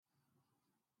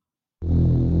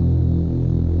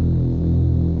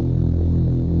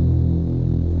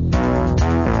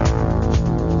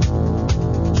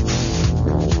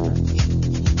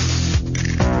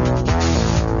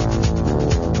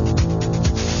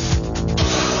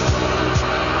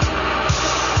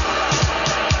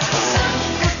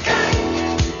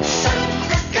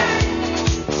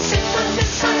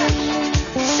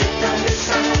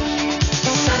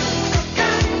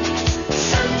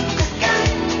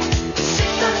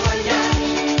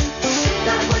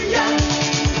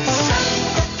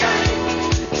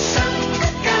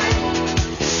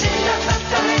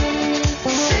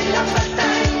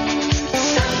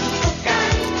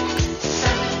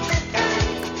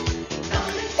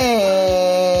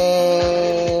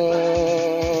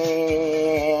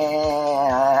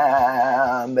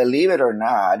believe it or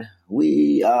not,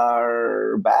 we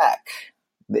are back.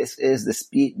 This is the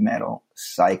Speed Metal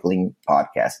Cycling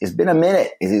Podcast. It's been a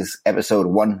minute. It is episode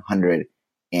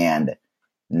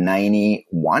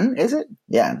 191, is it?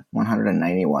 Yeah,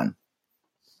 191.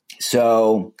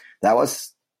 So that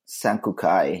was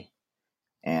Sankukai.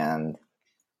 And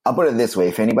I'll put it this way.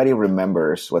 If anybody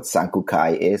remembers what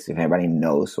Sankukai is, if anybody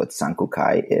knows what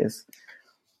Sankukai is,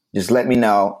 just let me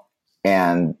know.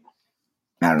 And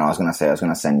I don't know, I was going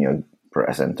to send you a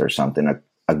present or something,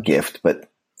 a gift, but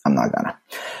I'm not going to.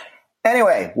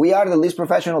 Anyway, we are the least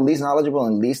professional, least knowledgeable,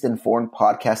 and least informed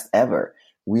podcast ever.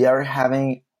 We are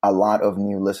having a lot of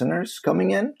new listeners coming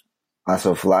in as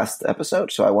of last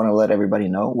episode, so I want to let everybody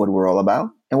know what we're all about.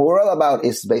 And what we're all about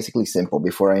is basically simple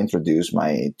before I introduce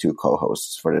my two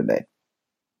co-hosts for the day.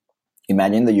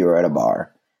 Imagine that you're at a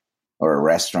bar or a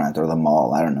restaurant or the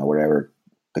mall, I don't know, wherever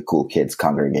the cool kids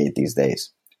congregate these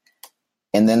days.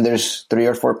 And then there's 3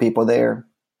 or 4 people there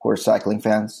who are cycling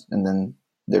fans, and then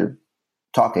they're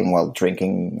talking while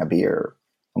drinking a beer,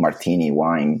 a martini,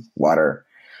 wine, water,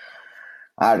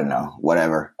 I don't know,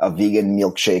 whatever, a vegan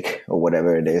milkshake or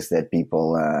whatever it is that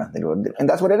people, and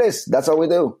that's what it is. That's all we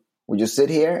do. We just sit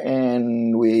here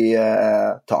and we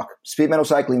talk.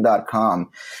 Speedmetalcycling.com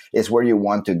is where you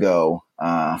want to go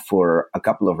for a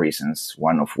couple of reasons,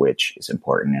 one of which is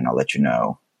important, and I'll let you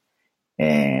know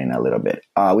in a little bit.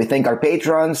 We thank our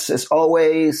patrons as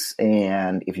always,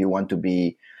 and if you want to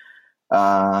be,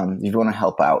 if you want to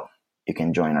help out, you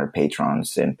can join our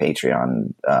patrons and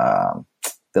Patreon.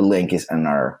 The link is on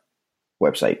our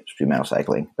website,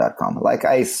 speedmetalcycling.com. Like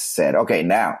I said, okay,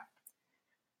 now,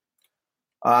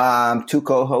 2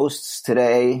 co-hosts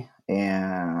today,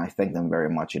 and I thank them very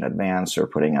much in advance for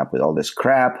putting up with all this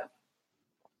crap.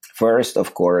 First,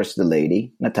 of course, the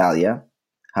lady, Natalia.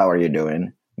 How are you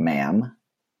doing, ma'am?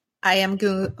 I am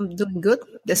good. I'm doing good.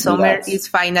 The summer is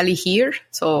finally here,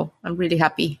 so I'm really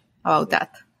happy about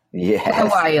that. Yes. For a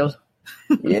while.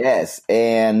 Yes.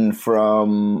 And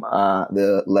from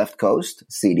the left coast,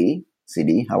 CD.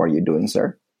 CD, how are you doing,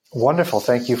 sir? Wonderful.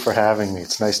 Thank you for having me.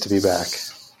 It's nice to be back.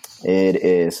 It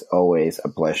is always a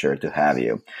pleasure to have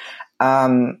you.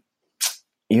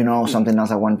 You know, something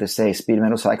else I wanted to say,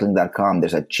 speedmetalcycling.com.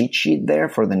 There's a cheat sheet there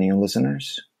for the new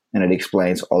listeners, and it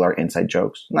explains all our inside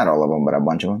jokes. Not all of them, but a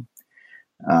bunch of them.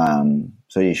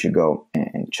 So you should go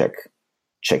and check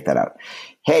that out.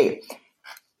 Hey,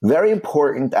 very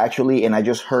important, actually, and I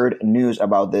just heard news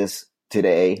about this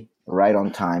today, right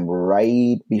on time,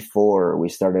 right before we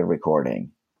started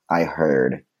recording. I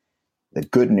heard the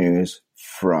good news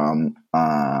from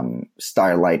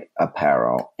Starlight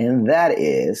Apparel, and that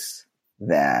is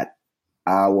that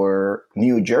our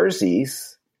new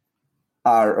jerseys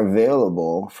are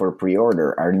available for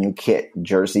pre-order, our new kit,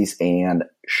 jerseys and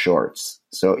shorts.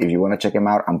 So if you want to check them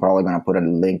out, I'm probably going to put a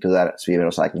link to that at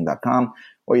speedmetalcycling.com,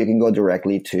 or you can go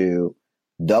directly to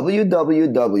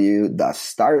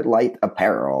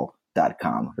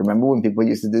www.starlightapparel.com. Remember when people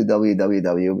used to do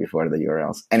www before the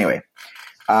URLs? Anyway,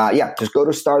 just go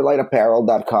to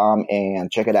starlightapparel.com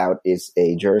and check it out. It's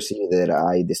a jersey that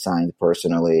I designed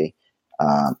personally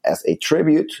as a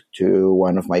tribute to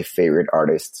one of my favorite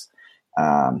artists,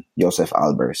 Josef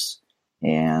Albers.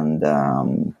 And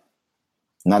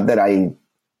not that I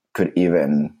could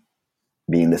even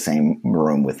be in the same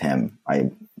room with him.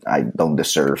 I don't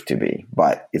deserve to be,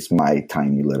 but it's my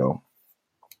tiny little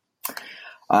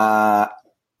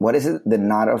what is it? The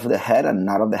nod of the head and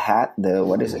nod of the hat?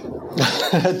 What is it?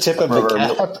 Tip of the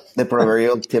cap. The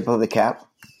proverbial tip of the cap?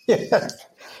 Yeah.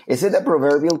 Is it the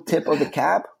proverbial tip of the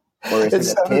cap? Or is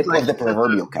it the tip of the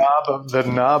proverbial cap? The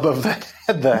knob of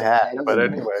the hat. But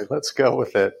anyway, let's go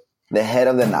with it. The head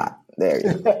of the knot. There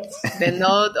you go. The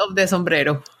nod of the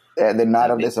sombrero. The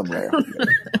knot of the sombrero.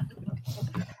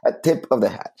 A tip of the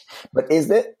hat. But is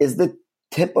the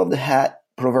tip of the hat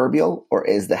proverbial, or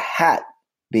is the hat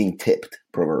being tipped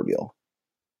proverbial?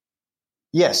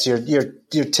 Yes, you're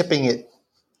tipping it.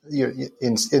 You're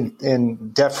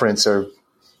in deference or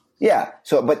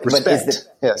So, but respect.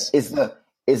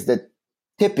 is the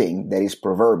tipping that is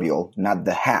proverbial, not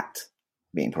the hat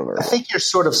being proverbial? I think you're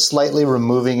sort of slightly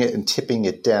removing it and tipping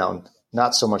it down,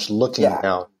 not so much looking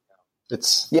down.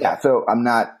 So I'm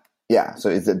not. Yeah, so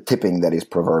it's the tipping that is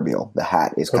proverbial. The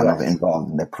hat is kind of involved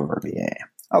in the proverbial. Yeah.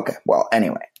 Okay. Well,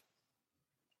 anyway.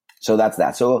 So that's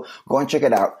that. So go and check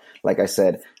it out. Like I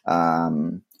said,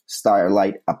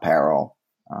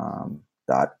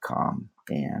 starlightapparel.com.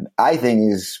 And I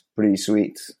think it's pretty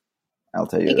sweet. I'll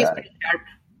tell you that.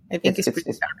 I think it's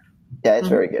pretty sharp. Yeah, it's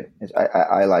very good.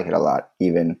 I like it a lot,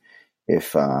 even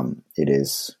if it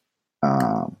is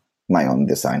my own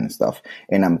design and stuff.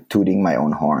 And I'm tooting my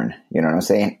own horn. You know what I'm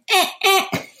saying?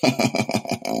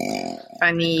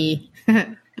 Funny.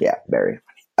 Yeah, very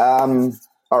funny.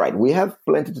 All right, we have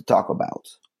plenty to talk about.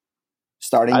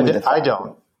 Starting with I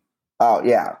don't. Oh,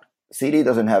 yeah. CD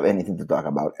doesn't have anything to talk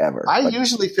about ever. I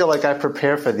usually feel like I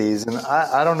prepare for these, and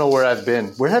I don't know where I've been.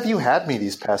 Where have you had me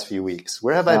these past few weeks?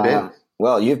 Where have I been?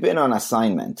 Well, you've been on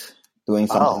assignment doing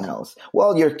something else.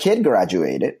 Well, your kid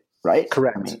graduated, right?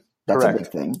 Correct. I mean, that's Correct. a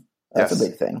big thing. That's a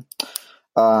big thing.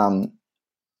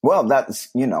 Well, that's,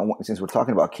 since we're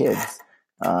talking about kids,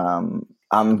 I'm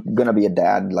going to be a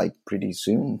dad like pretty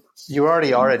soon. You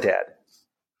already are a dad.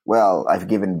 Well, I've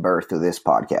given birth to this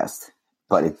podcast,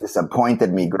 but it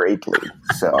disappointed me greatly.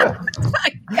 So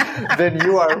Then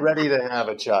you are ready to have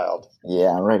a child.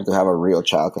 yeah, I'm ready to have a real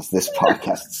child because this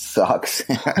podcast sucks.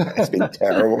 It's been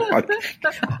terrible. I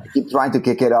keep trying to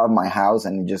kick it out of my house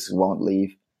and it just won't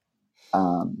leave.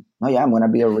 I'm going to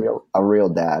be a real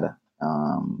dad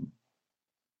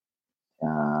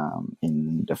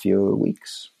in a few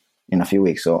weeks.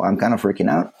 So I'm kind of freaking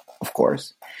out, of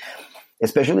course,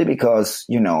 especially because,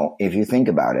 if you think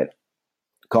about it,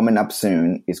 coming up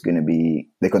soon is going to be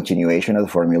the continuation of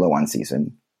the Formula One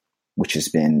season, which has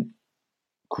been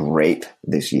great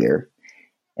this year.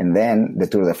 And then the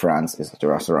Tour de France is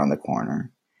just around the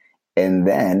corner. And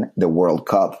then the World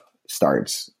Cup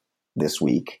starts this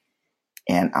week.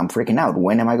 And I'm freaking out.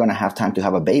 When am I going to have time to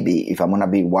have a baby if I'm going to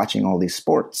be watching all these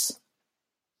sports?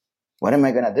 What am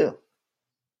I going to do?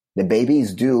 The baby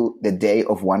is due the day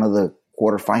of one of the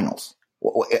quarterfinals.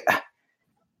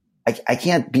 I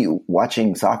can't be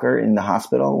watching soccer in the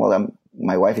hospital while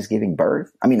my wife is giving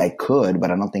birth. I mean, I could,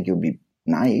 but I don't think it would be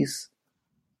nice.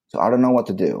 So I don't know what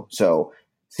to do. So,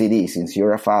 CD, since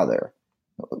you're a father,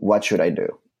 what should I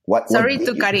do? Sorry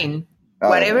to cut in.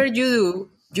 Whatever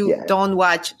you do, don't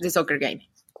watch the soccer game.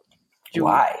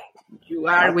 Why? You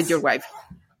are with your wife.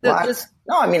 I'll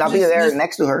be there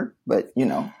next to her, but you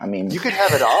could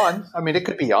have it on. I mean, it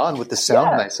could be on with the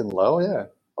sound nice and low. Yeah.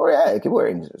 Or I could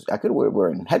wear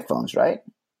headphones, right?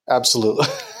 Absolutely.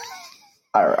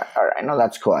 All right. No,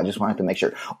 that's cool. I just wanted to make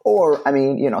sure. Or,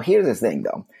 here's the thing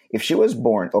though. If she was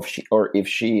born, if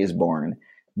she is born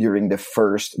during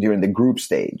the group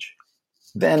stage,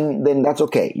 then that's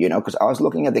okay, because I was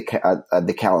looking at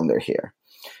the calendar here.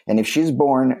 And if she's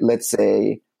born, let's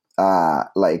say,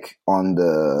 like on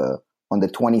the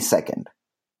 22nd,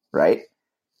 right?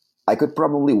 I could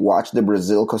probably watch the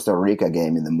Brazil-Costa Rica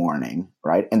game in the morning,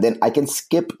 right? And then I can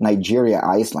skip Nigeria,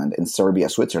 Iceland, and Serbia,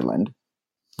 Switzerland.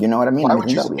 You know what I mean? Why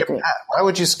would you skip that? Why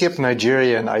would you skip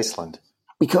Nigeria and Iceland?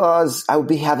 Because I would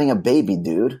be having a baby,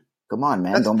 dude. Come on,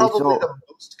 man. That's Don't be probably the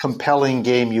most compelling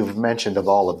game you've mentioned of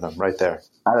all of them right there.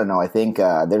 I don't know. I think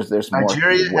there's more.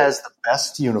 Nigeria has the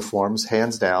best uniforms,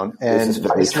 hands down, and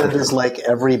Iceland is like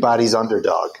everybody's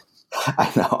underdog.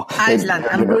 I know. Iceland.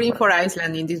 I'm rooting for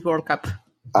Iceland in this World Cup.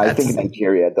 I think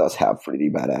Nigeria does have pretty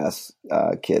badass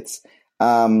kits.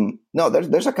 No,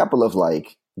 there's a couple of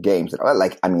like games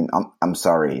that I'm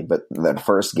sorry, but that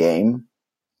first game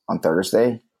on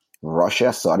Thursday,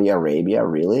 Russia, Saudi Arabia,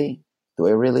 really? Do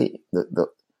I really? The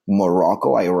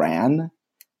Morocco, Iran?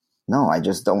 No, I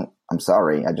just don't. I'm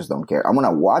sorry, I just don't care. I'm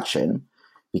gonna watch it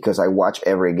because I watch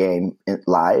every game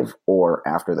live or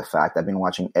after the fact. I've been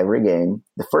watching every game.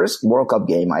 The first World Cup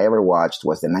game I ever watched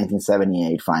was the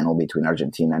 1978 final between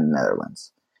Argentina and the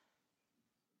Netherlands.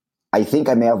 I think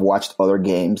I may have watched other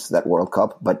games that World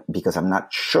Cup, but because I'm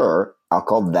not sure, I'll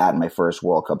call that my first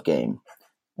World Cup game.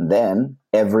 And then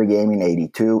every game in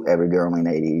 82, every game in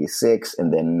 86,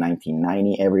 and then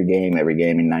 1990, every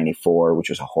game in 94, which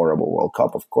was a horrible World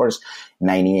Cup, of course.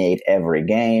 98, every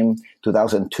game.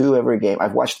 2002, every game.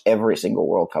 I've watched every single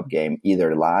World Cup game,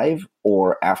 either live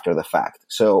or after the fact.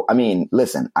 So,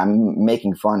 listen, I'm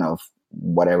making fun of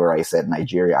whatever I said,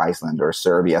 Nigeria, Iceland, or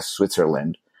Serbia,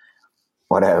 Switzerland,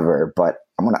 whatever, but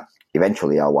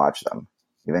eventually I'll watch them.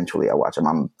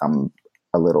 I'm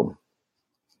a little...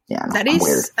 Yeah, no, that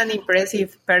is an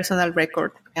impressive personal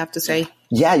record, I have to say.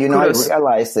 Yeah,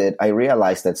 I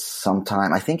realized that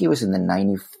sometime, I think it was in the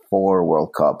 94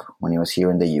 World Cup when he was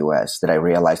here in the US, that I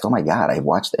realized, oh my God, I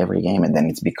watched every game, and then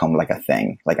it's become like a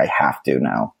thing. Like I have to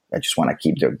now. I just want to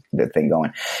keep the thing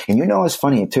going. And what's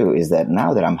funny too is that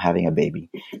now that I'm having a baby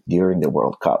during the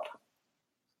World Cup,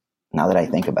 now that I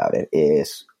think about it,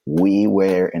 is we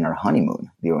were in our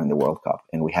honeymoon during the World Cup,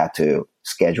 and we had to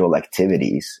schedule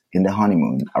activities in the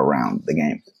honeymoon around the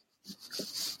game.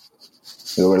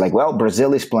 We were like, well,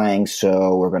 Brazil is playing,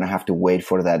 so we're going to have to wait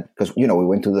for that. Because, we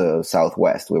went to the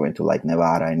Southwest. We went to like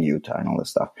Nevada and Utah and all this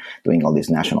stuff, doing all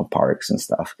these national parks and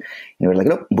stuff. And we were like,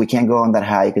 nope, we can't go on that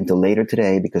hike until later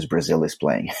today because Brazil is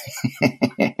playing.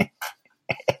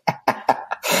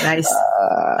 Nice.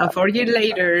 And 4 years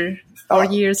later. 4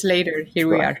 years later, here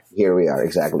we are. Here we are,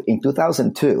 exactly. In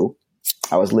 2002,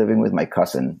 I was living with my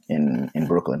cousin in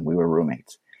Brooklyn. We were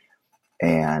roommates.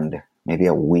 And maybe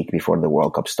a week before the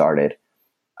World Cup started,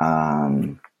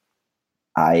 I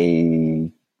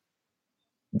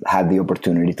had the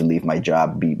opportunity to leave my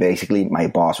job. Basically, my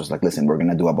boss was like, listen, we're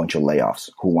going to do a bunch of layoffs.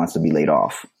 Who wants to be laid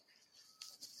off?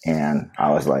 And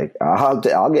I was like,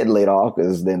 I'll get laid off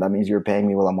because then that means you're paying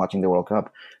me while I'm watching the World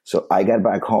Cup. So I got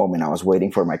back home and I was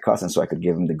waiting for my cousin so I could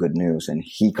give him the good news. And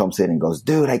he comes in and goes,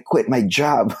 dude, I quit my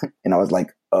job. And I was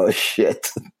like, oh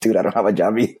shit, dude, I don't have a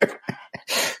job either.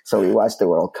 So we watched the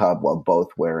World Cup while both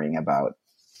worrying about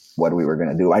what we were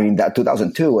going to do. I mean, that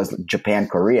 2002 was Japan,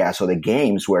 Korea. So the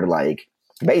games were like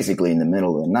basically in the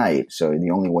middle of the night. So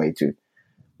the only way to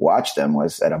watch them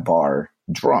was at a bar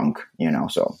drunk,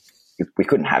 so we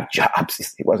couldn't have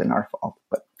jobs. It wasn't our fault.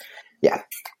 But yeah,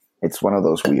 it's one of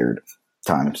those weird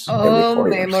times. Oh,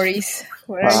 memories.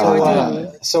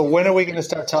 So when are we going to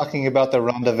start talking about the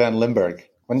Ronde van Limburg?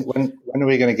 When are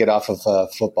we going to get off of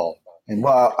football?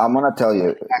 Well, I'm going to tell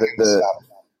you.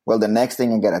 The next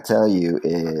thing I got to tell you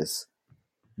is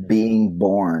being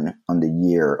born on the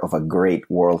year of a great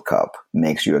World Cup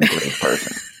makes you a great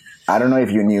person. I don't know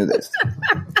if you knew this.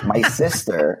 My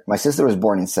sister was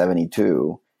born in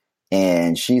 1972.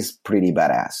 And she's pretty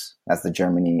badass. That's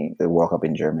the World Cup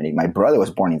in Germany. My brother was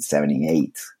born in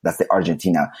 1978. That's the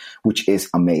Argentina, which is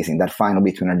amazing. That final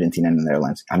between Argentina and the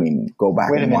Netherlands. I mean, go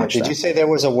back and watch that. Did you say there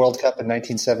was a World Cup in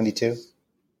 1972?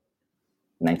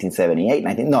 1978?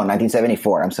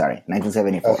 1974. I'm sorry.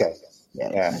 1974. Okay.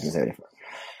 Yeah. 1974.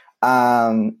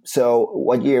 So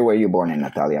what year were you born in,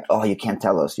 Natalia? Oh, you can't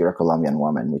tell us. You're a Colombian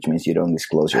woman, which means you don't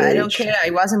disclose your age. I don't care. I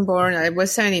wasn't born. I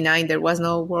was 1979. There was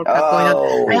no World Cup going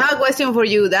on. I have a question for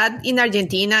you. That in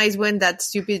Argentina is when that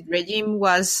stupid regime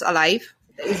was alive?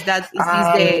 Is this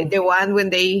the one when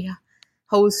they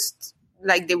host,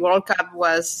 like the World Cup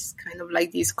was kind of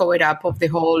like this cover up of the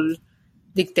whole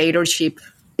dictatorship?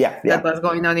 Yeah. That was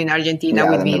going on in Argentina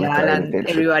with Vidal and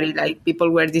everybody, like people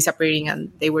were disappearing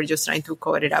and they were just trying to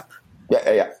cover it up.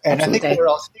 Yeah. And absolutely. I think we're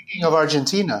all, speaking of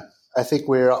Argentina, I think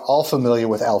we're all familiar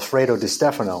with Alfredo Di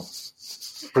Stefano,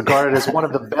 regarded as one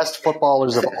of the best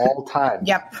footballers of all time.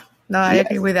 Yep. No, I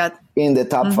agree with that. In the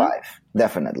top 5,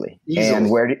 definitely.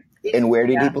 Easily. And where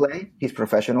did he play his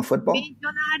professional football?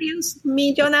 Millonarios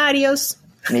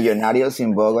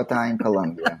in Bogota, in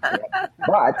Colombia. Yeah.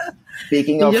 But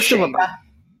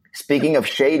speaking of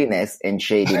shadiness and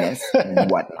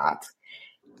whatnot,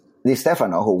 Di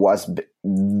Stefano, who was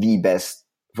the best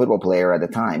football player at the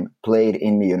time, played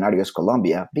in Millonarios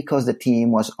Colombia because the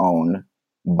team was owned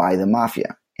by the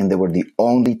mafia. And they were the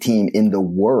only team in the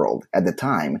world at the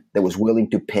time that was willing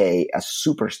to pay a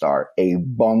superstar a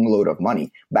bungload of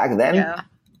money. Back then,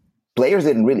 players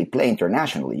didn't really play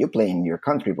internationally. You play in your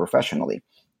country professionally.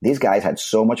 These guys had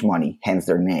so much money, hence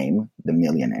their name, the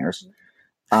Millionaires,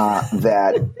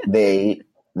 that they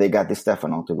got Di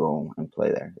Stefano to go and play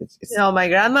there. No, my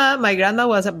grandma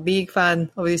was a big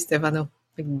fan of Di Stefano.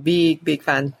 Like big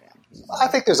fan. I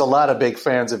think there's a lot of big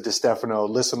fans of Di Stefano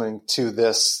listening to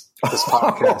this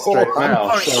podcast right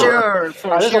now. For sure.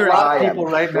 There's a lot of people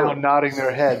right now nodding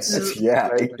their heads.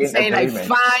 Saying like,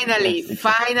 finally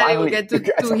we get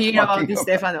to hear about Di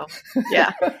Stefano.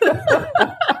 Yeah.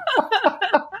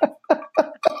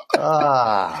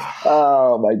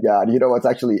 Oh my God! You know what's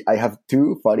actually? I have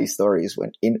 2 funny stories.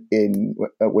 When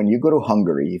you go to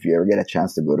Hungary, if you ever get a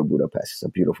chance to go to Budapest,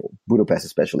 Budapest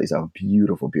especially is a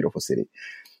beautiful city.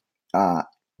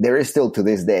 There is still to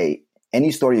this day,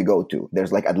 any store you go to,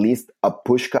 there's like at least a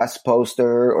Puskás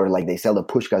poster, or like they sell the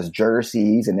Puskás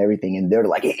jerseys and everything, and they're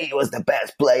like, he was the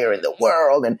best player in the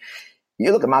world. And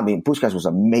you look at Mami, Puskás was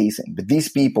amazing, but these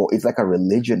people, it's like a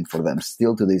religion for them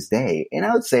still to this day. And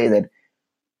I would say that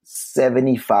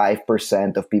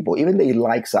 75% of people, even they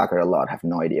like soccer a lot, have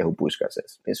no idea who Puskás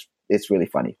is. It's really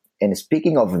funny. And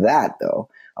speaking of that, though,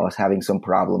 I was having some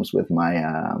problems with my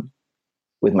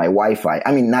Wi-Fi.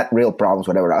 I mean, not real problems,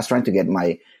 whatever. I was trying to get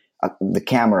the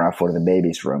camera for the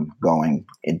baby's room going.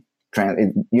 It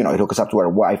hooks up to our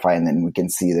Wi-Fi, and then we can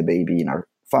see the baby in our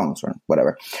phones or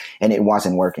whatever. And it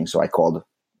wasn't working, so I called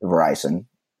Verizon.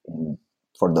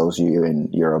 For those of you in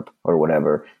Europe or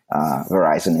whatever,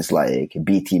 Verizon is like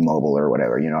BT Mobile or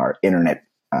whatever, our internet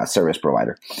service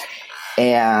provider.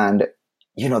 And,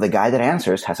 the guy that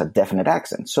answers has a definite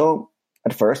accent. So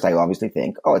at first I obviously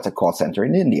think, it's a call center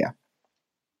in India.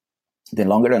 Then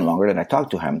longer and longer that I talk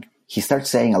to him, he starts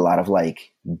saying a lot of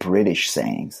like British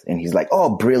sayings. And he's like,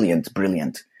 oh, brilliant.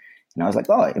 And I was like,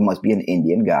 it must be an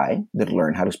Indian guy that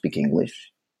learned how to speak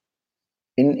English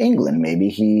in England. Maybe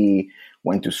he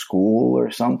went to school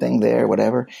or something there,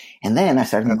 whatever. And then I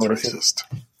started noticing. Racist.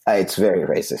 It's very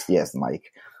racist. Yes,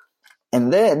 Mike.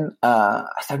 And then I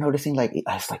started noticing, like,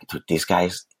 I was like, dude, this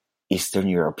guy's Eastern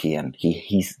European.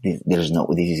 This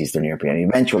is Eastern European. And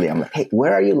eventually I'm like, hey,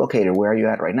 where are you located? Where are you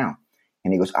at right now?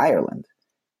 And he goes, Ireland.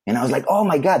 And I was like, oh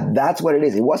my God, that's what it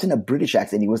is. It wasn't a British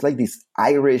accent. It was like this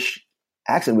Irish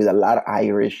accent with a lot of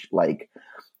Irish, like,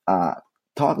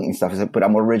 talking and stuff. But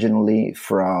I'm originally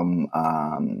from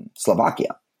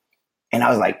Slovakia. And I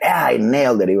was like, I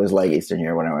nailed it. He was like Eastern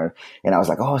Europe, whatever. And I was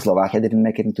like, oh, Slovakia didn't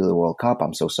make it into the World Cup.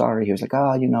 I'm so sorry. He was like,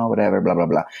 oh, whatever, blah, blah,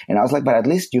 blah. And I was like, but at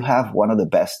least you have one of the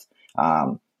best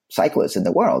cyclists in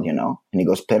the world, And he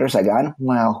goes, Peter Sagan?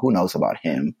 Well, who knows about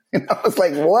him? And I was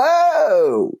like,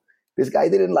 whoa, this guy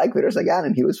didn't like Peter Sagan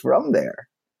and he was from there.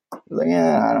 I was like,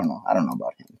 yeah, I don't know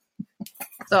about him.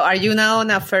 So are you now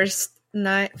on a first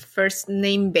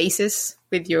name basis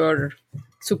with your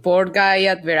support guy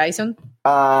at Verizon?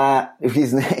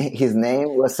 His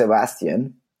name was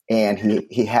Sebastian, and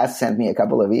he has sent me a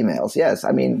couple of emails. Yes,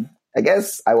 I mean, I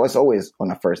guess I was always on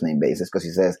a first name basis because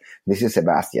he says, this is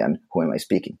Sebastian, who am I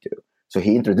speaking to? So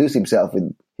he introduced himself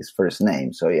with his first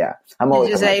name. So yeah, Did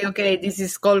you say, okay, this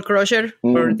is Skull Crusher,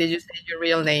 or did you say your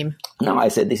real name? No, I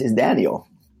said, this is Daniel.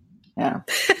 Yeah.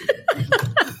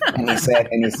 And he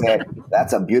said,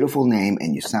 that's a beautiful name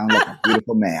and you sound like a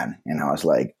beautiful man. And I was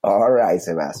like, all right,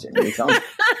 Sebastian,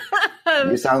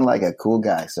 you sound like a cool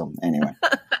guy. So anyway.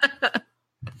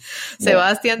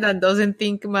 Sebastian that doesn't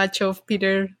think much of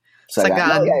Peter Sagan.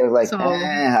 I was like,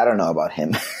 I don't know about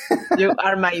him. You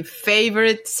are my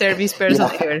favorite service person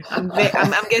ever. I'm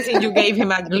guessing you gave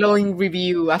him a glowing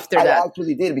review after that. I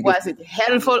actually did. Was it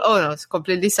helpful? Oh no, it's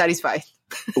completely satisfied.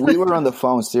 We were on the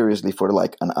phone seriously for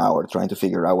like an hour trying to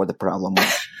figure out what the problem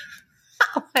was.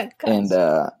 Oh my gosh. And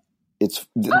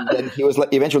then he was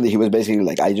like, eventually he was basically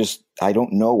like, I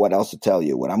don't know what else to tell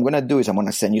you. What I'm going to do is I'm going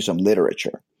to send you some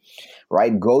literature,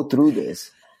 right? Go through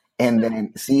this and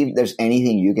then see if there's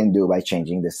anything you can do by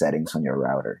changing the settings on your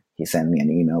router. He sent me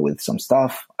an email with some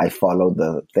stuff. I followed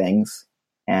the things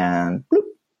and bloop,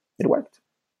 it worked.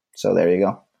 So there you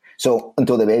go. So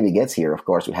until the baby gets here, of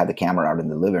course, we had the camera out in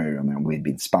the living room and we've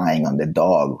been spying on the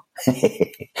dog.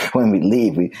 When we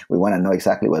leave, we want to know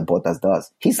exactly what Botas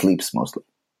does. He sleeps mostly.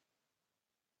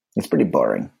 It's pretty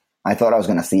boring. I thought I was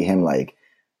going to see him like,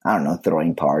 I don't know,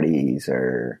 throwing parties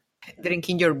or...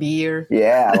 drinking your beer.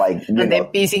 Yeah, like... and then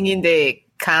pissing in the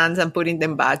cans and putting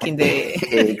them back in the...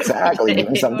 Exactly,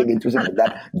 doing something interesting like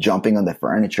that. Jumping on the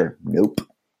furniture. Nope.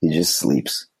 He just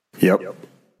sleeps. Yep.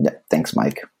 Yeah, thanks,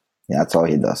 Mike. Yeah, that's all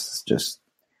he does.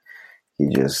 He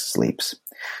just sleeps.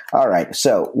 All right.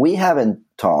 So we haven't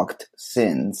talked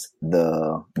since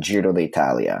the Giro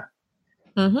d'Italia.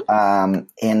 Mm-hmm.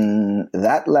 And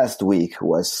that last week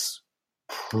was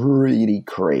pretty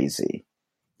crazy.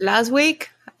 Last week,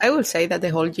 I would say that the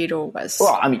whole Giro was...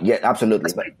 Well, I mean, yeah,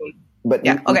 absolutely. But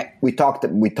yeah, okay. We talked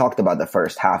about the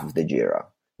first half of the Giro.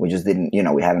 We just didn't,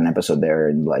 we had an episode there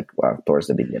in towards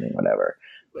the beginning, whatever.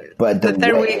 But the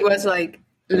third week was like...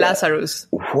 Lazarus.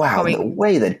 Wow, the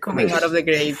way that coming out of the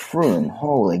grave. Froome,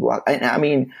 holy wow. I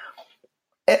mean,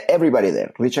 everybody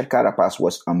there. Richard Carapaz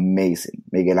was amazing.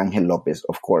 Miguel Angel Lopez,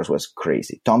 of course, was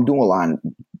crazy. Tom Dumoulin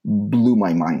blew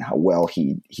my mind how well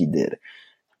he did.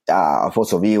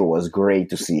 Alfonso Vivo was great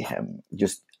to see him.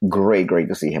 Just great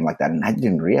to see him like that. And I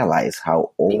didn't realize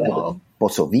how old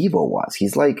Alfonso Vivo was.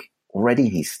 He's like already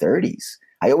in his 30s.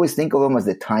 I always think of him as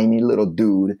the tiny little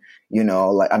dude,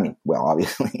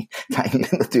 obviously tiny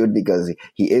little dude because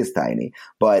he is tiny.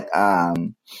 But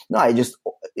I'm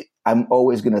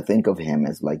always going to think of him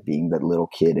as like being that little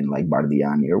kid in like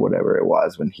Bardiani or whatever it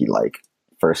was when he like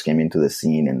first came into the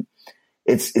scene. And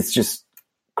it's just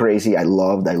crazy. I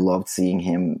loved seeing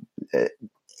him.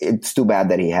 It's too bad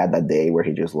that he had that day where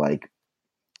he just like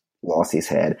lost his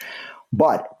head.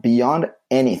 But beyond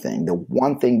anything, the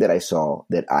one thing that I saw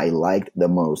that I liked the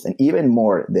most, and even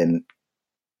more than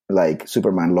like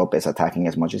Superman Lopez attacking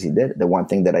as much as he did, the one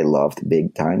thing that I loved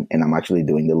big time, and I'm actually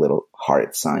doing the little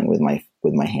heart sign with my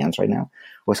hands right now,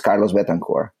 was Carlos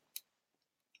Betancourt.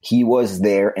 He was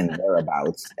there and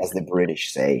thereabouts, as the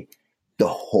British say, the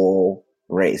whole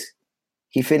race.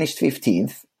 He finished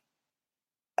 15th,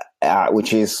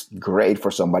 which is great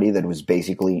for somebody that was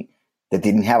basically... that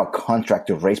didn't have a contract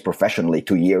to race professionally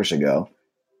 3 years ago.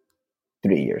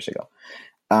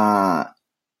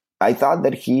 I thought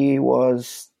that he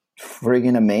was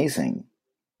friggin' amazing.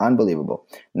 Unbelievable.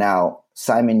 Now,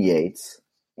 Simon Yates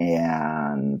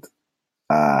and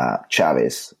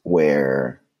Chavez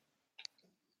were,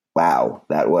 wow,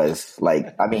 that was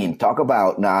like, talk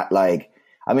about not like,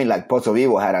 like Pozzo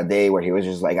Vivo had a day where he was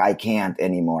just like, I can't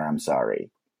anymore, I'm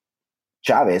sorry.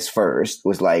 Chavez first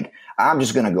was like, I'm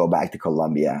just going to go back to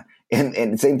Colombia.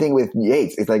 And same thing with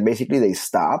Yates. It's like basically they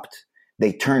stopped,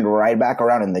 they turned right back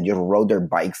around and they just rode their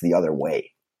bikes the other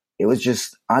way. It was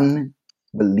just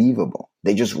unbelievable.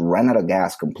 They just ran out of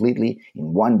gas completely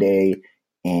in one day,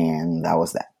 and that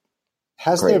was that.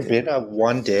 Has Crazy. There been a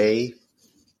one-day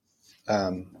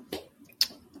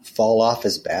fall off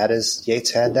as bad as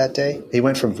Yates had that day? He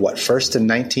went from, what, 1st to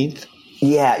 19th?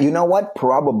 Yeah, you know what?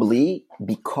 Probably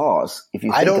because if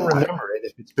you think I don't remember it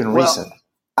if it's been recent.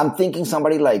 I'm thinking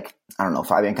somebody like, I don't know,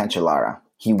 Fabian Cancellara.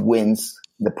 He wins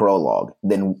the prologue,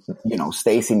 then, you know,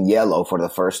 stays in yellow for the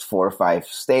first 4 or 5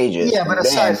 stages. Yeah, but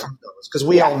aside from those, because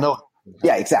we all know.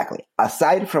 Yeah, exactly.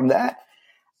 Aside from that,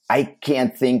 I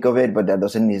can't think of it, but that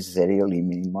doesn't necessarily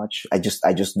mean much. I just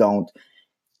don't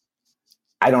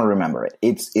remember it.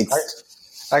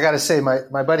 I got to say,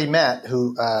 my buddy Matt,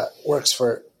 who works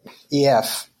for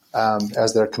EF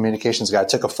as their communications guy,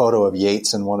 took a photo of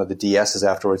Yates and one of the DSs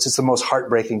afterwards. It's the most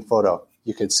heartbreaking photo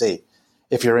you could see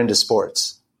if you're into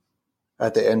sports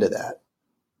at the end of that.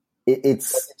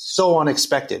 It's so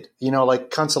unexpected. You know, like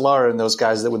Cancellara and those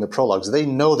guys that win the prologues, they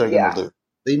know they're going to lose.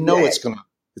 They know it's going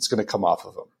to come off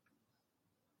of them.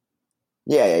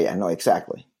 Yeah. No,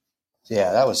 exactly.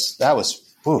 Yeah, that was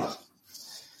rough.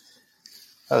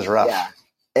 Yeah.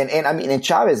 And I mean, and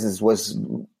Chavez's was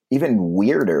even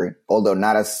weirder, although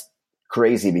not as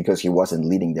crazy because he wasn't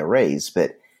leading the race,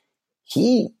 but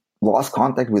he lost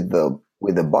contact with the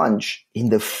bunch in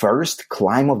the first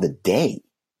climb of the day.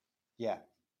 Yeah.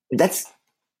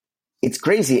 It's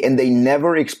crazy. And they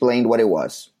never explained what it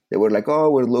was. They were like, oh,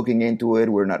 we're looking into it.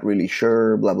 We're not really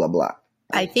sure, blah, blah, blah.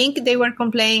 I think they were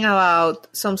complaining about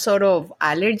some sort of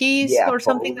allergies or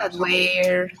something that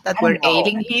were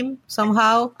ailing him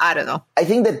somehow. I don't know. I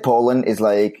think that Poland is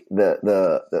like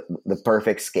the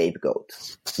perfect scapegoat.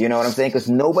 You know what I'm saying? Because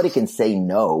nobody can say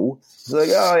no. It's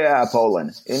like, oh yeah,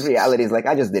 Poland. In reality, it's like,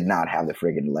 I just did not have the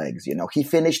friggin' legs. You know, he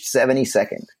finished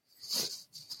 72nd.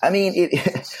 I mean,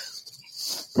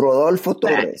 Rodolfo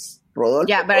Torres.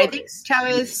 Yeah, but I think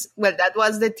Chavez, well, that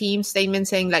was the team statement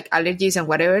saying like allergies and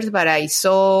whatever, but I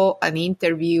saw an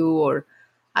interview, or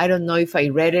I don't know if I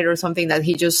read it or something, that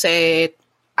he just said,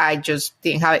 I just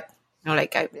didn't have it. You know,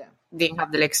 like I didn't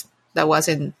have the legs.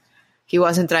 He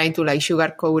wasn't trying to like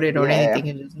sugarcoat it or anything.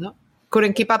 He just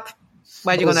couldn't keep up.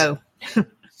 What are you going to do?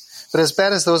 But as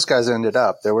bad as those guys ended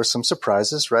up, there were some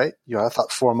surprises, right? You know, I thought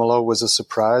Formolo was a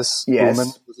surprise. Yes.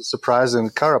 Bowman was a surprise,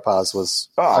 and Carapaz was.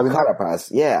 Carapaz.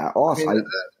 Yeah, awesome. I mean,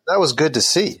 that was good to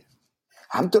see.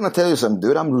 I'm going to tell you something,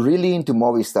 dude. I'm really into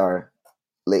Movistar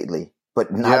lately,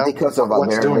 but not because of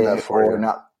Valverde or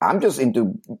not. I'm just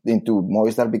into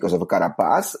Movistar because of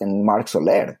Carapaz and Marc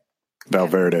Soler.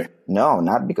 Valverde. No,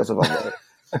 not because of Valverde.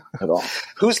 At all.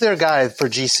 Who's their guy for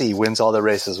GC? Wins all the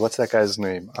races. What's that guy's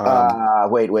name?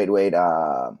 Wait.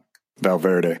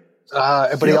 Valverde.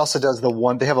 But he also does the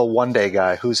one. They have a one-day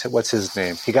guy. What's his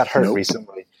name? He got hurt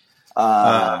recently.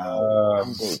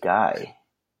 Guy.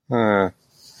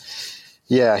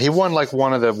 Yeah, he won like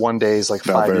one of the one days, like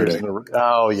Valverde. 5 years in a row.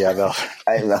 Oh yeah, Valverde.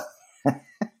 I love.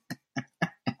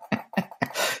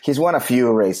 He's won a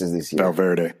few races this year.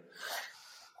 Valverde.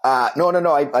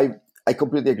 No. I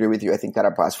completely agree with you. I think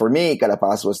Carapaz, for me,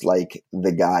 Carapaz was like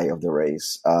the guy of the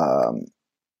race.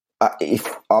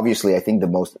 Obviously, I think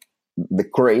the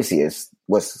craziest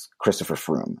was Christopher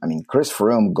Froome. I mean, Chris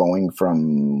Froome going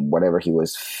from whatever he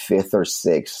was 5th or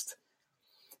 6th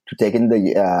to taking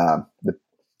the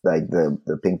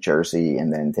pink jersey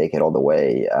and then take it all the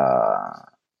way.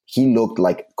 He looked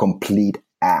like complete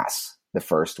ass the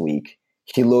first week.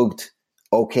 He looked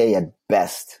okay at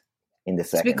best. In the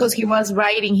second, it's because he was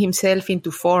riding himself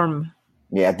into form.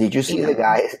 Yeah, did you see the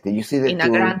guys? Did you see the in a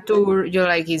Grand Tour? You're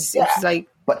like, it's like.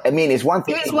 But I mean, it's one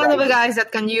thing. He's one of the guys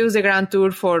that can use the Grand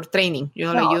Tour for training. You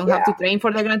know, like you don't have to train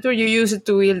for the Grand Tour. You use it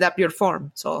to build up your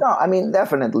form. So no, I mean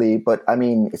definitely, but I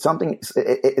mean it's something.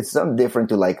 It's something different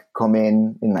to like come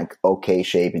in like okay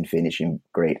shape and finishing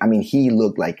great. I mean, he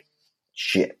looked like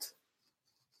shit.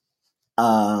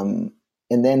 And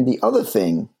then the other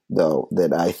thing though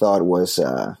that I thought was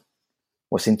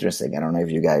interesting. I don't know if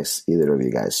either of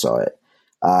you guys saw it.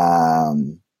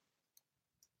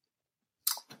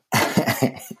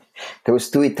 There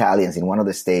was 2 Italians in one of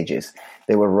the stages.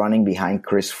 They were running behind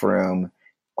Chris Froome,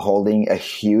 holding a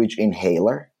huge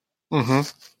inhaler. Mm-hmm.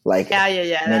 Like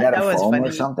made out of foam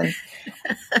or something.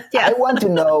 I want to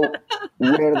know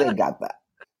where they got that.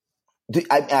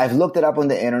 I've looked it up on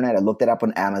the internet. I looked it up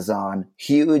on Amazon.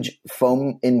 Huge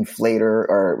foam inflator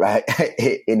or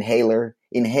inhaler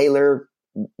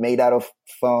made out of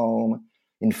foam,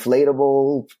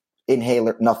 inflatable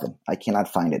inhaler, nothing. I cannot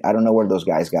find it. I don't know where those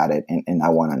guys got it, and I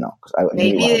want to know.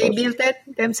 Maybe they built it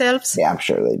themselves. Yeah, I'm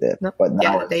sure they did. No?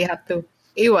 But they have to.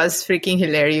 It was freaking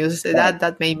hilarious. Yeah.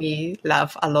 That made me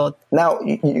laugh a lot. Now,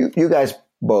 you guys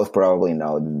both probably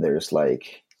know that there's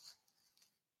like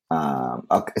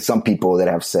some people that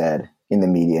have said in the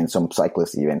media, and some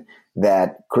cyclists even,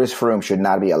 that Chris Froome should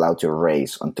not be allowed to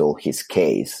race until his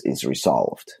case is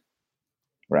resolved,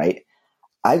 right?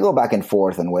 I go back and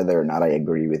forth on whether or not I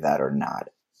agree with that or not.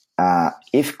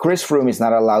 If Chris Froome is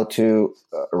not allowed to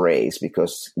race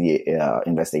because the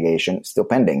investigation is still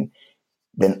pending,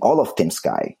 then all of Team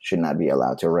Sky should not be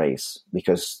allowed to race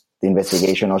because the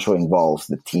investigation also involves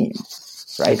the team,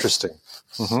 right? Interesting.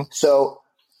 Mm-hmm. So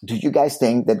do you guys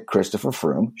think that Christopher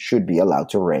Froome should be allowed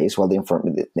to race while the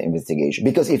investigation?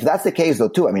 Because if that's the case, though,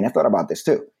 too, I mean, I've thought about this,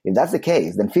 too. If that's the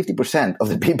case, then 50% of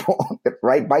the people that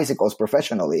ride bicycles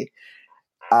professionally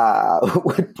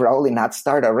would probably not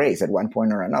start a race at one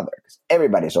point or another.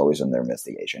 Everybody's always under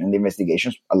investigation. And the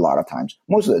investigations, a lot of times,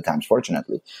 most of the times,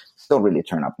 fortunately, don't really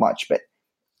turn up much. But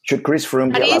should Chris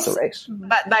Froome be allowed to race?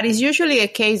 But it's usually a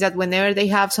case that whenever they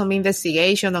have some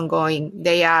investigation ongoing,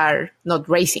 they are not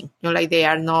racing. Like they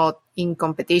are not in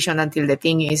competition until the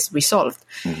thing is resolved.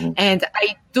 Mm-hmm. And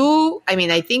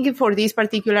I think for this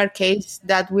particular case,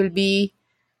 that will be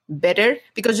better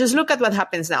because just look at what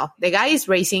happens now. The guy is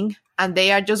racing and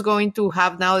they are just going to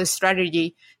have now the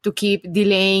strategy to keep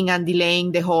delaying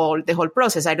the whole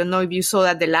process. I don't know if you saw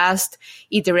that the last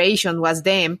iteration was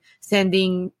them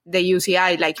sending the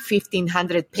UCI like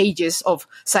 1,500 pages of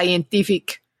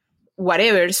scientific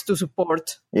whatevers to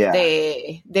support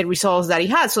the results that he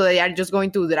had. So they are just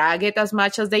going to drag it as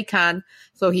much as they can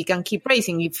so he can keep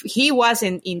racing. If he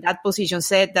wasn't in that position,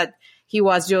 said that he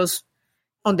was just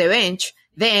on the bench,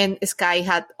 then Sky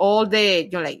had all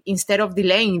the, instead of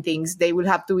delaying things, they will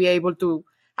have to be able to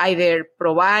either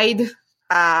provide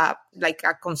a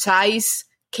concise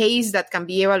case that can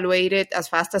be evaluated as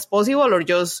fast as possible or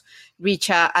just reach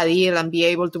a deal and be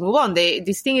able to move on.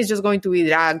 This thing is just going to be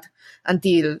dragged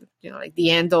until, the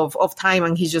end of time,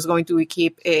 and he's just going to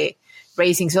keep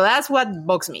racing. So that's what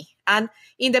bugs me. And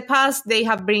in the past, they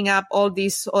have bring up all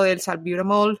these other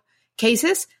salbutamol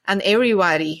cases, and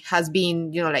everybody has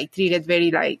been, treated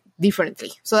very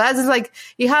differently. So that's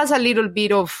it has a little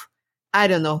bit of, I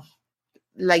don't know,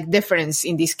 difference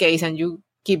in this case, and you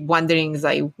keep wondering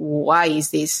why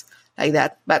is this like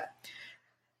that? But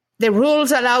the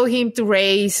rules allow him to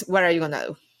race. What are you gonna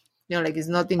do? It's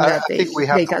nothing that I think we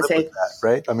have to live say. With that,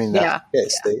 right? I mean,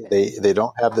 they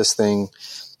don't have this thing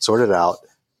sorted out.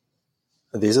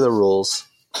 These are the rules,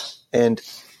 and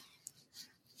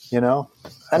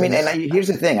here's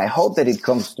the thing. I hope that it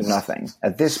comes to nothing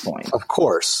at this point. Of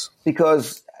course.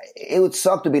 Because it would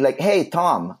suck to be like, hey,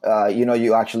 Tom,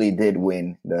 you actually did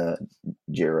win the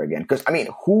Giro again. Because,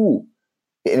 who,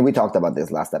 and we talked about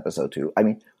this last episode too.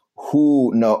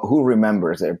 Who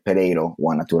remembers that Pereiro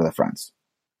won a Tour de France?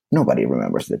 Nobody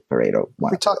remembers that Pereiro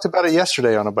won. We talked about it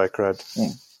yesterday on a bike ride. Yeah.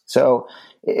 So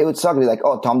it would suck to be like,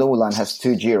 oh, Tom Dumoulin has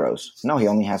 2 Giros. No, he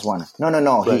only has 1.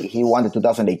 No. Right. He won the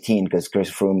 2018 because Chris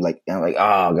Froome, oh,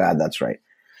 God, that's right.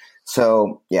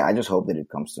 So, yeah, I just hope that it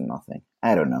comes to nothing.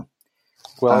 I don't know.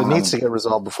 Well, it needs to get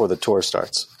resolved before the Tour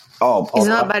starts. But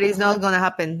it's not going to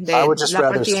happen. I would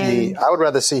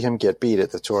rather see him get beat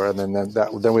at the Tour, and then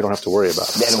we don't have to worry about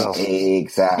it.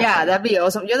 Exactly. Yeah, that'd be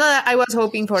awesome. I was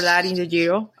hoping for that in the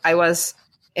Giro.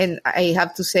 And I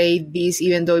have to say this,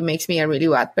 even though it makes me a really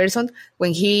bad person,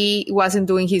 when he wasn't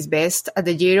doing his best at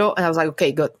the Giro, and I was like,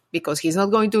 okay, good, because he's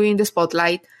not going to be in the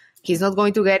spotlight. He's not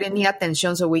going to get any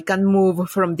attention, so we can move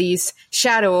from this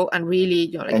shadow and really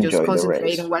just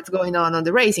concentrate on what's going on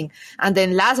the racing. And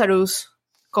then Lazarus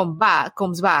comes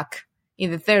back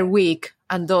in the 3rd week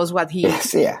and does what he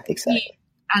exactly.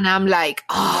 And I'm like,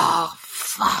 oh,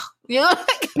 fuck. Why?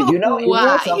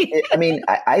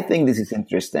 I think this is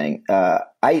interesting. If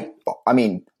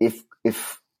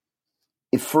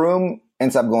Froome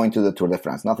ends up going to the Tour de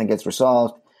France, nothing gets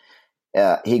resolved.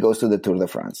 He goes to the Tour de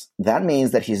France. That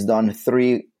means that he's done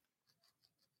three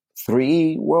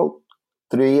Grand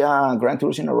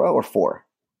Tours in a row, or 4.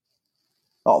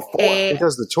 Oh, 4. He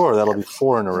does the Tour. That'll be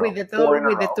 4 in a row. With the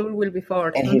Tour will be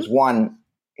 4. And he's won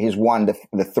the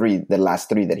last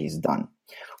 3 that he's done.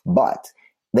 But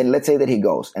then let's say that he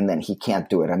goes and then he can't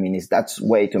do it. That's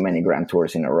way too many Grand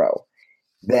Tours in a row.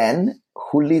 Then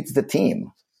who leads the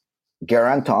team?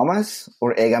 Geraint Thomas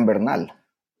or Egan Bernal?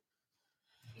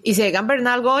 Is Egan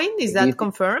Bernal going? Is that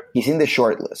confirmed? He's in the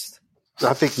short list.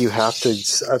 I think you have to,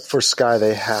 for Sky,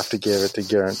 they have to give it to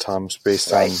Geraint Thomas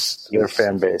based on their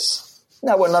fan base.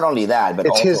 No, well, not only that, but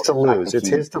it's his to lose. It's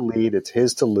his to lead. It's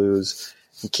his to lose.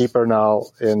 Keep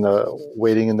Bernal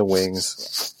waiting in the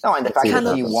wings. No, and the fact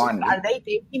that he won. Are they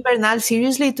taking Bernal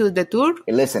seriously to the Tour?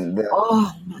 Listen.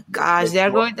 Oh my gosh, they're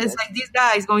going. It's like this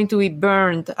guy is going to be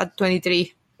burned at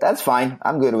 23. That's fine.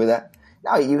 I'm good with that.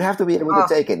 No, you have to be able to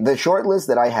take it. The short list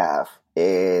that I have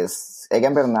is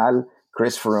Egan Bernal,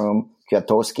 Chris Froome,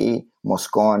 Kwiatkowski,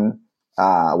 Moscon,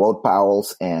 Wout Powell,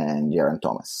 and Geraint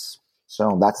Thomas.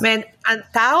 So that's... Man, and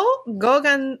Tao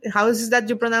Geoghegan, how is that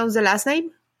you pronounce the last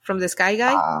name? From the Sky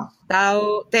guy?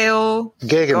 Theo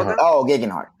Geoghegan. Oh,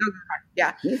 Geoghegan.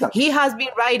 Yeah. He has been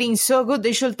riding so good.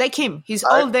 They should take him. He's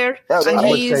older, and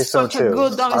he's such a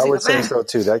good domestic. I would say so,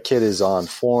 too. That kid is on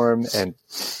form, and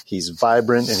he's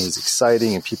vibrant, and he's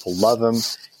exciting, and people love him.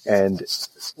 And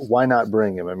why not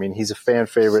bring him? I mean, he's a fan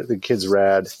favorite. The kid's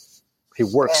rad. He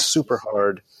works super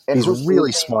hard. And he's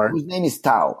really smart. His name is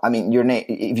Tao. I mean,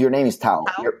 if your name is Tao,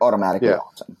 you're automatically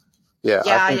awesome.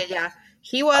 Yeah.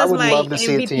 He was my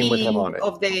MVP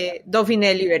of the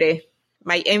Dauphiné Libéré.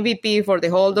 My MVP for the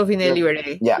whole Dauphiné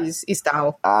Libéré is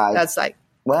Tao. That's like...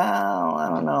 Well, I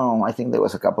don't know. I think there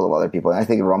was a couple of other people. I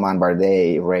think Romain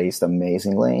Bardet raced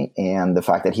amazingly. And the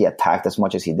fact that he attacked as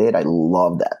much as he did, I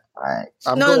love that.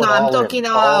 I'm talking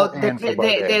about the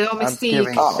domestic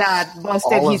that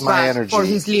busted his back for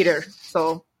his leader.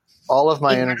 So... all of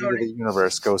my energy to the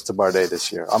universe goes to Bardet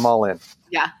this year. I'm all in.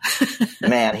 Yeah.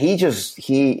 Man, he's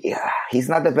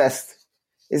not the best.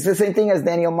 It's the same thing as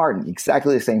Daniel Martin.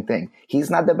 Exactly the same thing. He's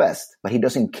not the best, but he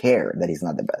doesn't care that he's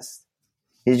not the best.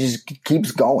 He just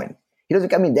keeps going.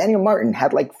 Daniel Martin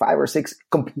had like 5 or 6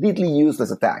 completely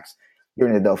useless attacks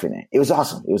during the Dauphiné. It was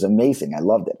awesome. It was amazing. I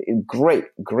loved it. Great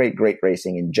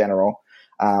racing in general.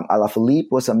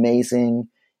 Alaphilippe was amazing.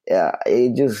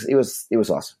 It was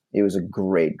awesome. It was a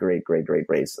great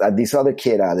race. This other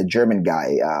kid, the German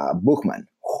guy, Buchmann.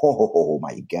 Oh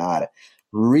my God.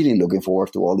 Really looking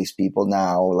forward to all these people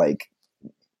now. Like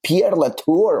Pierre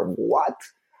Latour. What?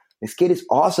 This kid is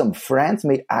awesome. France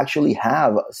may actually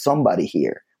have somebody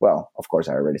here. Well, of course,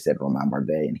 I already said Romain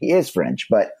Bardet, and he is French,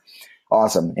 but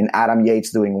awesome. And Adam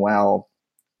Yates doing well.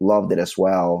 Loved it as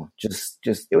well. Just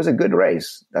it was a good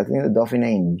race. I think the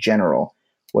Dauphiné in general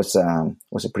was a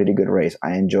pretty good race.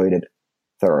 I enjoyed it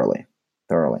thoroughly.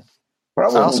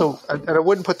 But I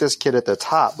wouldn't put this kid at the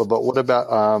top, but what about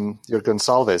your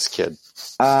Gonçalves kid?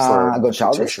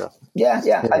 Gonçalves?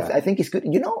 Yeah. I think he's good. Do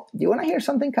you want to hear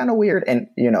something kind of weird? And,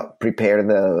 prepare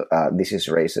the This Is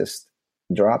Racist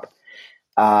drop.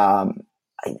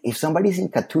 If somebody's in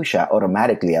Katusha,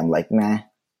 automatically I'm like, meh.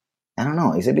 I don't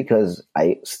know. Is it because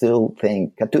I still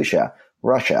think Katusha,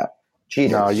 Russia,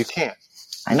 cheaters? No, you can't.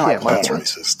 I know. That's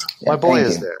racist. My boy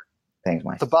is there. Thanks,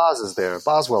 Mike. The Boz is there.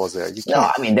 Boswell is there. You can't.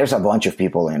 No, I mean, there's a bunch of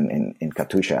people in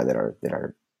Katusha that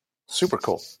are super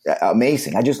cool,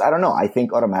 amazing. I don't know. I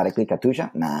think automatically Katusha.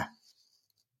 Nah,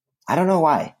 I don't know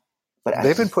why. But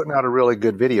they've been putting out a really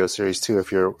good video series too.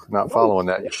 If you're not following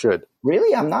that, you should.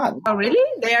 Really, I'm not. Oh, really?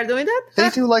 They are doing that?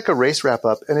 They do like a race wrap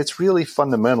up, and it's really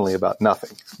fundamentally about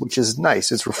nothing, which is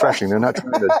nice. It's refreshing. They're not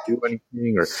trying to do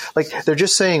anything, or they're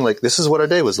just saying this is what our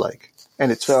day was like.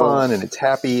 And it's fun and it's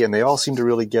happy and they all seem to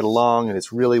really get along and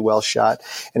it's really well shot.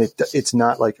 And it's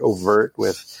not overt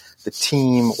with the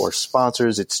team or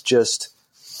sponsors. It's just,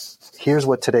 here's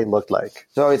what today looked like.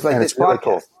 So it's like this podcast. Really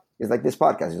cool. It's like this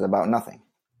podcast is about nothing.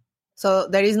 So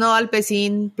there is no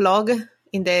Alpecin plug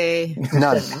in the...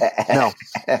 None.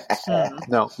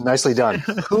 No. Nicely done.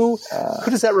 Who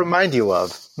does that remind you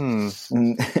of?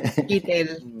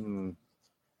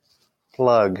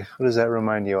 Plug. Who does that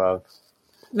remind you of?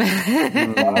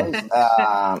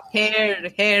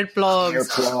 Hair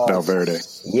plugs. Valverde.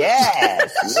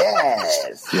 Yes.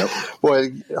 Yep.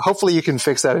 Boy, hopefully you can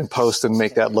fix that in post and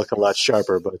make that look a lot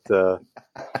sharper. But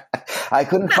I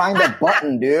couldn't find that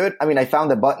button, dude. I mean, I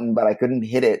found the button, but I couldn't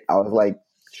hit it. I was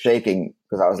shaking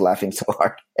because I was laughing so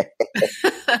hard.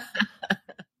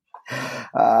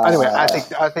 Anyway, I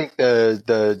think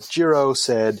the Giro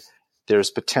said there's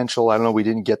potential. I don't know. We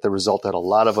didn't get the result that a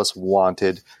lot of us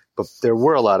wanted. But there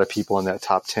were a lot of people in that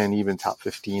top 10, even top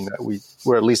 15, that we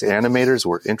were at least animators,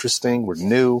 were interesting, were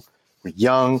new, were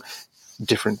young,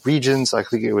 different regions. I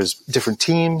think it was different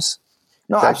teams.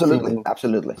 No, absolutely.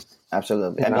 I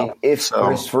mean, if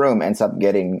Chris Froome ends up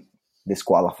getting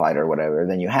disqualified or whatever,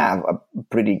 then you have a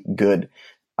pretty good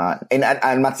and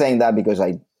I'm not saying that because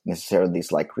I necessarily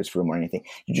dislike Chris Froome or anything.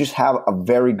 You just have a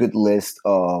very good list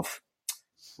of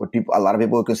what a lot of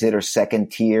people would consider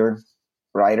second tier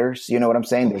riders, you know what I'm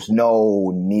saying? There's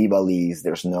no Nibalis,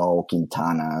 there's no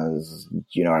Quintanas,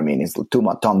 you know what I mean? It's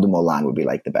Tom Dumoulin would be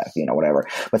the best, whatever.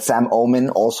 But Sam Omen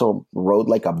also rode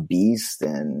like a beast,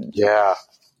 and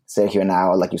Sergio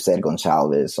Henao, like you said,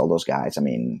 Gonçalves, all those guys. I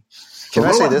mean, Can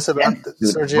I say this about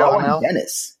Sergio Henao?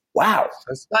 Dennis. Wow.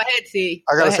 Go ahead, C.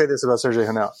 I got to say this about Sergio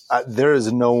Henao. There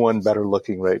is no one better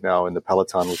looking right now in the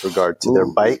peloton with regard to their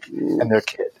bike and their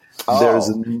kit. There's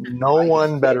no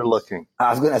one better looking. I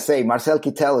was going to say Marcel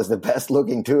Kittel is the best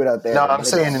looking dude out there. No, I'm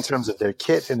saying in terms of their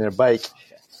kit and their bike.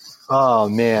 Oh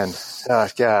man,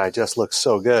 that guy just looks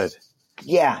so good.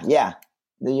 Yeah.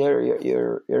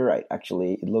 You're right.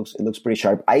 Actually, it looks pretty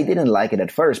sharp. I didn't like it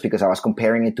at first because I was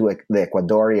comparing it to the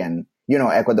Ecuadorian.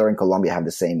 Ecuador and Colombia have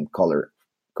the same colors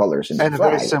in the and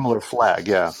flag. A very similar flag.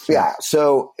 Yeah.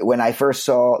 So when I first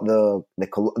saw the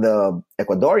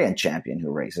Ecuadorian champion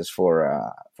who races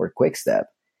for Quick-Step,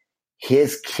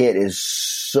 his kit is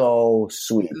so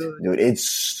sweet, dude. It's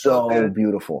so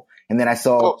beautiful. And then I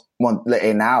saw one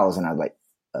Henao's, and I was like,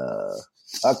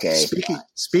 okay.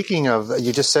 Speaking of,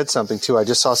 you just said something too. I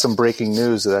just saw some breaking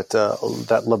news that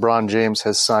LeBron James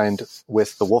has signed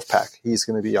with the Wolfpack. He's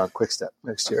going to be on Quick-Step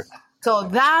next year. So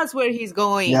that's where he's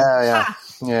going. Yeah.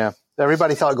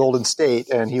 Everybody thought Golden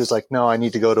State, and he was like, "No, I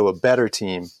need to go to a better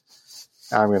team.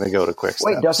 I'm going to go to Quick-Step."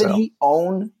 Wait, doesn't he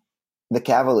own the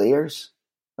Cavaliers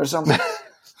or something?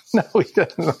 No, he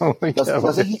doesn't.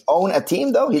 Doesn't he own a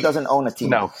team though? He doesn't own a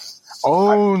team. No.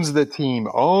 Owns the team.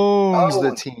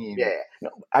 The team. Yeah.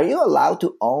 No. Are you allowed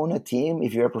to own a team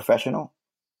if you're a professional?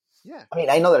 Yeah. I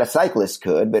mean, I know that a cyclist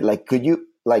could, but could you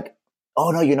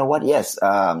oh no, you know what? Yes.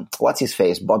 What's his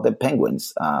face? Bought the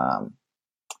Penguins.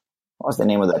 What's the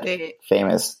name of that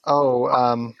famous?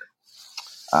 No,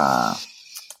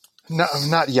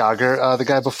 not Yager. The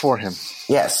guy before him.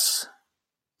 Yes.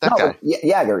 That guy.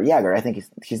 Yager. I think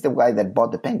he's the guy that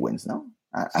bought the Penguins. No.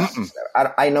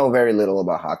 I know very little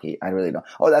about hockey. I really don't.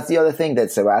 Oh, that's the other thing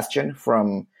that Sebastian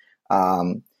from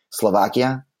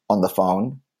Slovakia on the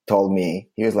phone told me.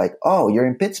 He was like, "Oh, you're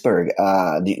in Pittsburgh.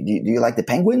 Do you like the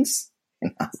Penguins?"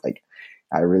 And I was like,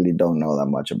 "I really don't know that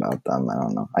much about them. I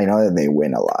don't know. I know that they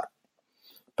win a lot,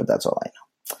 but that's all I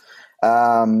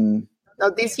know."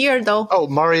 Not this year, though. Oh,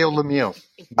 Mario Lemieux.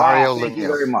 Thank you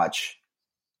very much.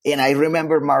 And I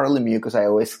remember Mario Lemieux because I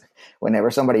always,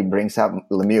 whenever somebody brings up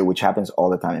Lemieux, which happens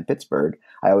all the time in Pittsburgh,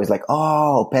 I always like,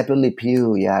 "Oh, Pepe Le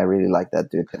Pew. Yeah, I really like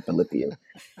that dude, Pepe Le Pew."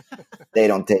 They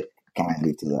don't take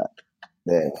kindly to that.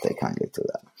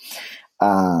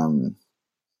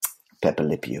 Pepe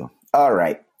Le Pew. All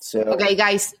right. So okay,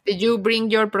 guys, did you bring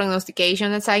your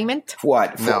prognostication assignment?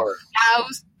 What? No.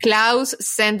 Klaus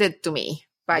sent it to me,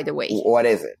 by the way. What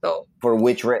is it? So, for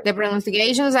which race? The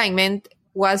prognostication assignment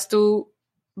was to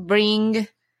bring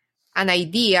an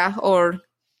idea or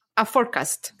a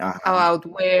forecast about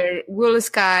where Will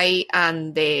Sky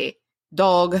and the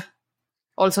dog,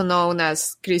 also known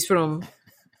as Chris Froome,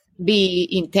 be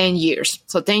in 10 years.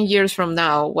 So 10 years from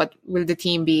now, what will the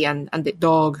team be and the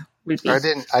dog will be? I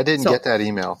didn't get that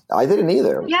email. I didn't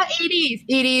either. Yeah, it is.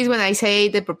 It is when I say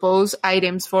the proposed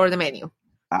items for the menu.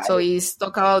 So it's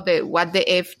talk about the what the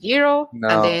F Giro,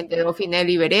 and then the Dauphiné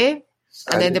Libéré,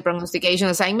 and then the prognostication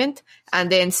assignment, and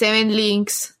then 7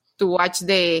 links to watch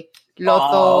the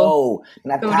Lotto. Oh,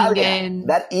 Natalia,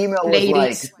 that email was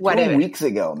ladies, like 2 weeks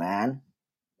ago, man.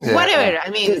 Yeah. Whatever. I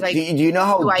mean, do you know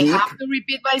how deep? I have to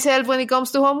repeat myself when it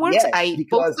comes to homeworks? Yes, I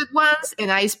posted once,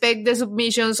 and I expect the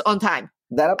submissions on time.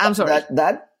 I'm sorry.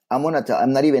 I'm gonna tell.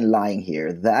 I'm not even lying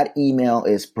here. That email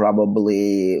is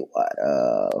probably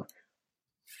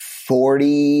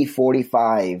 40,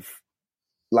 45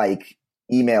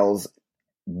 emails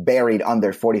buried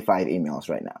under 45 emails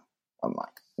right now.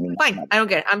 Fine, I don't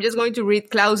care. I'm just going to read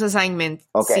Klaus' assignment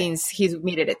since he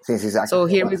submitted it. So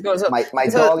here we go. So,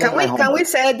 can we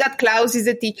say that Klaus is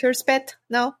the teacher's pet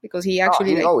now? Because he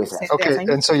actually always says. Okay,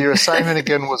 and so your assignment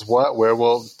again was what? Where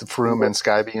will the Froome and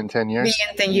Sky be in 10 years?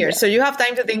 Be in 10 years. So you have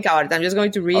time to think about it. I'm just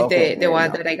going to read the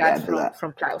one that I got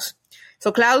from Klaus.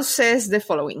 So Klaus says the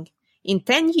following. In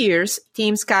 10 years,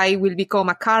 Team Sky will become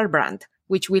a car brand,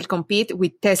 which will compete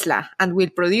with Tesla and will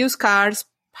produce cars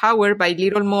powered by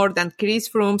little more than Chris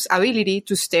Froome's ability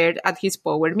to stare at his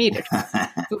power meter.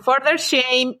 To further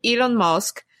shame Elon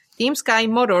Musk, Team Sky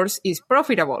Motors is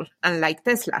profitable, unlike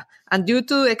Tesla, and due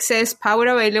to excess power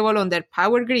available on their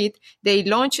power grid, they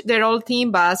launched their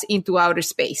all-team bus into outer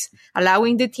space,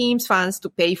 allowing the team's fans to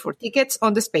pay for tickets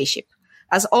on the spaceship.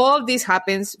 As all this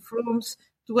happens, Froome's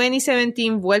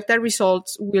 2017 Vuelta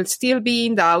results will still be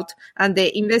in doubt, and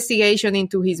the investigation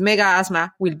into his mega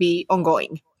asthma will be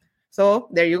ongoing. So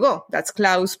there you go. That's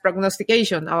Klaus'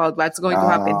 prognostication about what's going to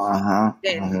happen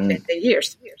in 10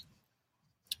 years.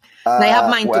 I have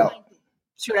mine too.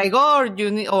 Should I go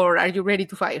or are you ready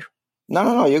to fire?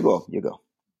 No. You go.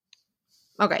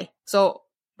 Okay. So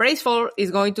Bracewell is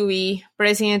going to be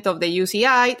president of the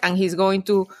UCI, and he's going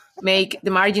to make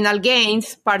the marginal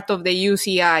gains part of the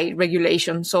UCI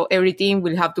regulation. So every team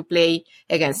will have to play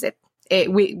against it,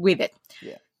 with it.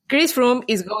 Yeah. Chris Froome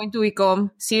is going to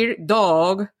become Sir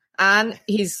Dog, and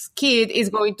his kid is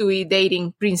going to be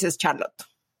dating Princess Charlotte.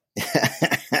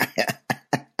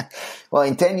 Well,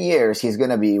 in 10 years, he's going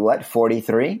to be,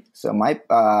 43? So my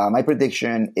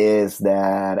prediction is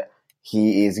that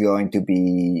he is going to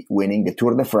be winning the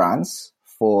Tour de France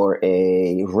for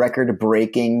a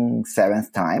record-breaking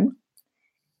 7th time.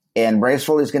 And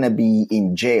Bracewell is going to be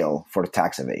in jail for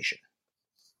tax evasion.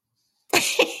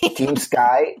 Team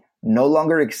Sky no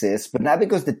longer exists, but not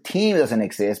because the team doesn't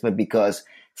exist, but because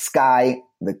Sky,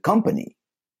 the company,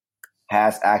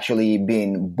 has actually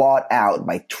been bought out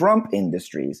by Trump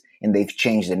Industries, and they've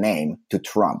changed the name to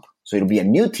Trump. So it'll be a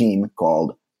new team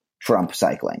called Trump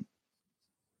Cycling.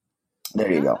 There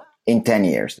you go. In 10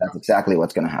 years, that's exactly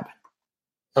what's going to happen.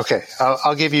 Okay,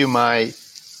 I'll give you my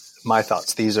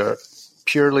thoughts. These are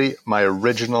purely my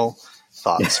original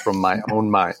thoughts from my own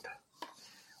mind.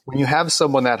 When you have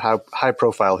someone that high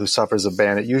profile who suffers a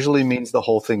ban, it usually means the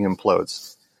whole thing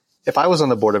implodes. If I was on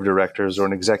the board of directors or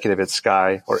an executive at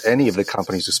Sky or any of the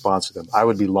companies who sponsor them, I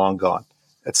would be long gone.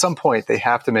 At some point, they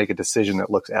have to make a decision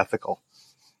that looks ethical.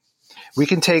 We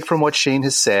can take from what Shane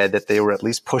has said that they were at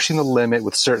least pushing the limit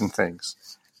with certain things.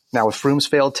 Now, with Froome's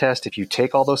failed test, if you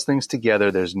take all those things together,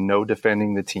 there's no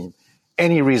defending the team.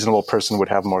 Any reasonable person would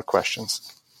have more questions.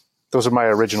 Those are my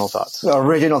original thoughts. So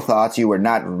original thoughts, you were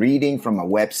not reading from a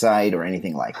website or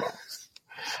anything like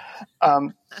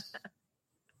that.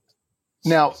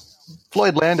 Now,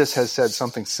 Floyd Landis has said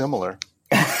something similar.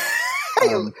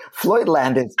 Floyd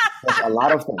Landis does a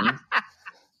lot of things.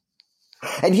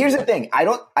 And here's the thing: I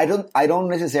don't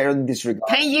necessarily disregard.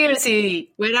 10 years,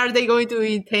 where are they going to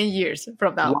be in 10 years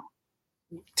from now?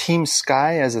 Team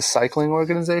Sky as a cycling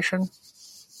organization?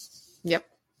 Yep.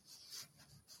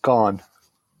 Gone.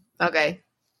 Okay.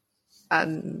 But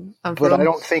I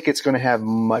don't think it's going to have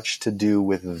much to do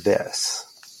with this.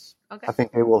 Okay. I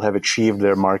think they will have achieved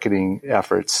their marketing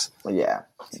efforts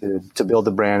to build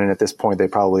the brand. And at this point, they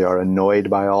probably are annoyed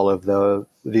by all of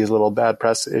these little bad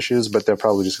press issues, but they're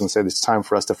probably just going to say it's time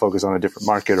for us to focus on a different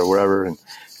market or wherever and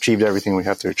achieved everything we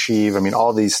have to achieve. I mean,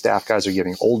 all these staff guys are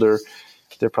getting older.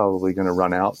 They're probably going to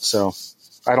run out. So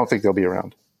I don't think they'll be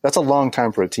around. That's a long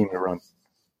time for a team to run.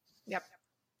 Yep.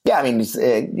 Yeah. I mean,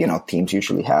 teams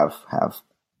usually have,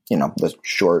 the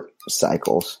short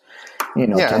cycles.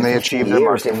 And they achieve their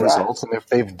marketing results. And if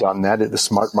they've done that, the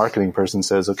smart marketing person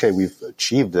says, okay, we've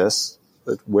achieved this,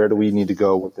 but where do we need to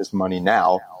go with this money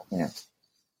now? Yeah.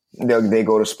 They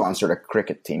go to sponsor the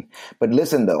cricket team. But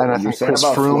listen, though. And I think Chris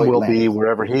Froome will be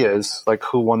wherever he is. Like,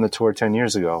 who won the Tour 10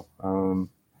 years ago?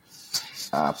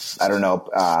 I don't know.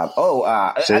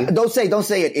 Don't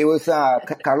say it. It was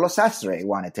Carlos Sastre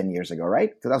won it 10 years ago,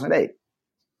 right? 2008.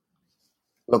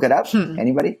 Look it up.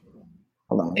 Anybody?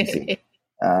 Hold on, let me see.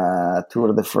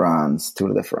 Tour de France,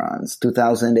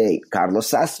 2008.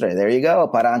 Carlos Sastre. There you go.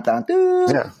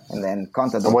 Yeah. And then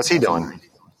and what's he doing?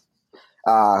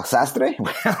 Sastre?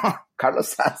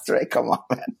 Carlos Sastre. Come on,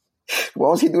 man. What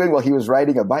was he doing while he was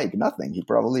riding a bike? Nothing. He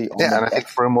probably and I think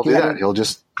Froome will do that. He'll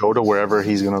just go to wherever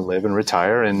he's going to live and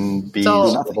retire and be a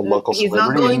local celebrity. He's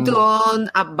not going to own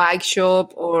a bike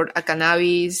shop or a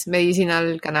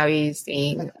medicinal cannabis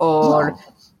thing, or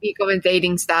be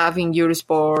commentating stuff in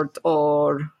Eurosport,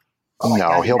 or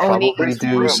he'll probably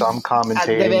do some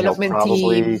commentating. He'll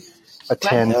probably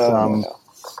attend some.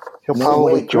 He'll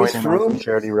probably join in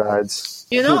charity rides.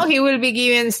 He will be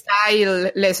given style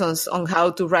lessons on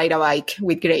how to ride a bike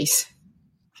with grace.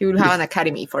 He will have an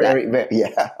academy for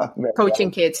that. Coaching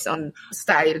kids on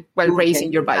style while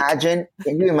racing your bike. Can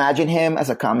you imagine him as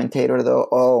a commentator, though?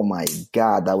 Oh, my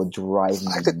God, that would drive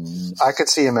me. I could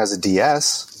see him as a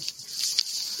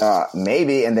DS.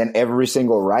 Maybe, and then every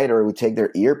single rider would take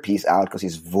their earpiece out because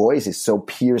his voice is so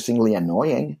piercingly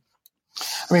annoying.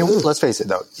 I mean, let's face it,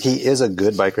 though. He is a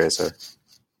good bike racer.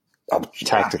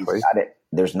 Tactically. He's got it.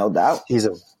 There's no doubt. He's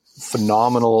a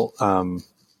phenomenal,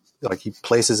 he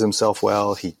places himself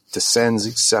well. He descends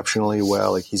exceptionally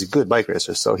well. Like, he's a good bike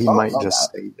racer, so he might just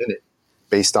stay in it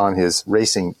based on his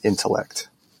racing intellect.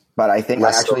 But I think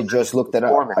I actually just looked it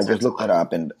up. I just looked it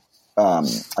up, and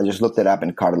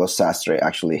Carlos Sastre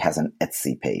actually has an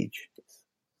Etsy page.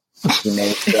 He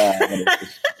makes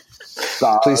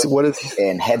scarves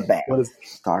and headbands.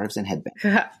 Scarves and headbands.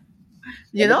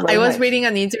 I was reading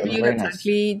an interview that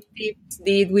Athlete Tips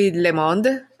did with Le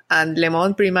Monde, and Le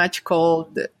Monde pretty much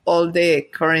called all the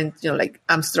current, like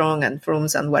Armstrong and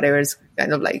Froomes and whatever's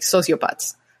kind of like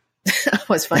sociopaths. That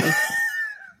was funny.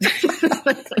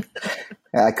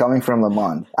 Coming from Le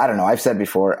Mans, I don't know. I've said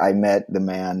before, I met the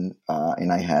man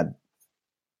and I had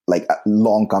like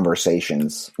long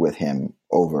conversations with him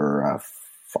over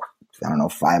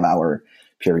 5-hour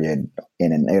period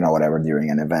whatever during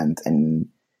an event. And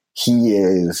he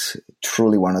is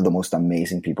truly one of the most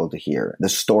amazing people to hear. The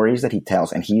stories that he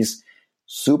tells, and he's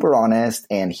super honest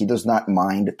and he does not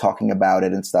mind talking about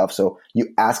it and stuff. So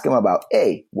you ask him about,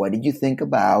 hey, what did you think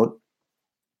about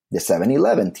the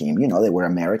 7-Eleven team? They were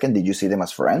American. Did you see them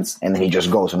as friends? And then he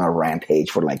just goes on a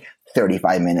rampage for like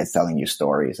 35 minutes telling you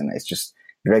stories. And it's just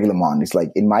Greg LeMond. It's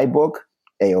like, in my book,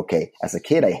 okay. As a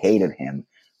kid, I hated him.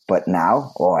 But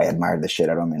now, I admire the shit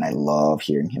out of him, and I love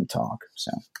hearing him talk.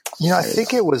 So, I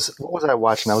think it was, what was I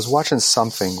watching? I was watching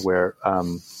something where,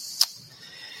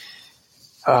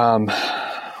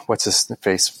 what's his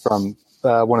face from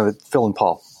one of the Phil and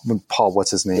Paul? When Paul,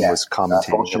 what's his name, was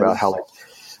commentating about how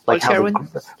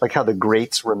how the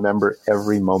greats remember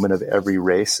every moment of every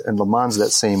race, and Le Mans that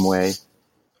same way.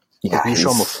 Yeah, you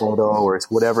show him a photo or it's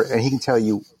whatever, and he can tell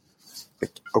you,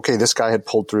 okay, this guy had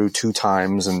pulled through 2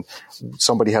 times and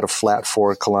somebody had a flat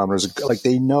 4 kilometers. Like,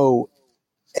 they know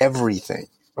everything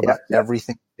about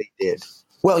everything they did.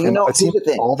 Well, here's the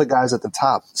thing. All the guys at the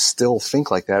top still think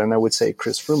like that. And I would say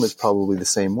Chris Froome is probably the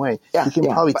same way. Yeah, he can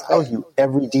probably tell you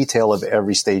every detail of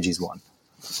every stage he's won.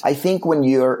 I think when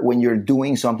you're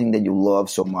doing something that you love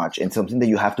so much and something that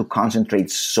you have to concentrate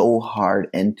so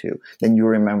hard into, then you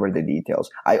remember the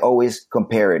details. I always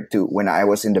compare it to when I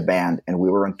was in the band and we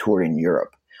were on tour in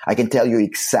Europe. I can tell you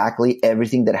exactly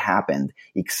everything that happened,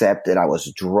 except that I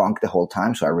was drunk the whole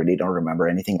time, so I really don't remember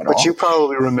anything at all. But you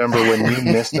probably remember when you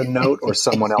missed a note or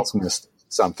someone else missed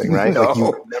something, right?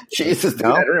 No. Jesus, dude,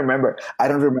 I don't remember. I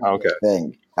don't remember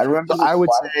anything. I remember. So I would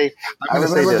say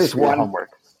this one homework.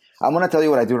 I'm going to tell you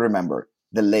what I do remember.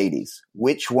 The ladies.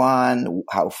 Which one,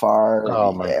 how far.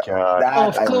 Oh, my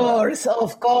God. Of course.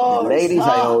 The ladies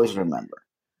I always remember.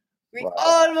 We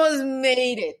almost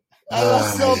made it. I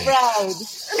was so proud.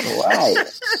 Right.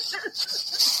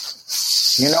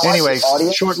 Anyway,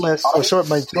 my short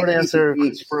answer,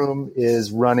 Chris Froome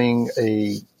is running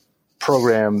a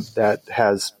program that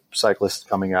has cyclists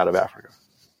coming out of Africa.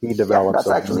 He develops that's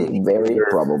actually very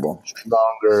probable.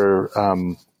 Stronger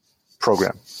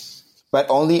program. But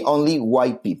only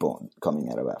white people coming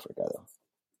out of Africa, though.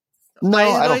 No,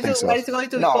 I don't think so. What is it going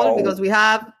to be called? Because we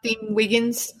have Team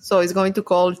Wiggins, so it's going to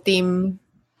call Team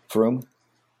Froome.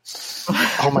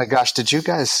 Oh my gosh! Did you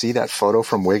guys see that photo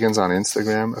from Wiggins on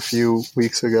Instagram a few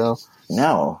weeks ago?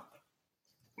 No,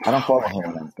 I don't follow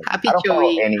him. Happy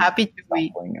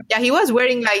Chewy. Yeah, he was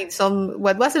wearing like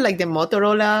what was it, like the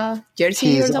Motorola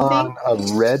jersey or something? He's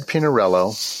on a red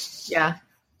Pinarello. Yeah.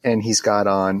 And he's got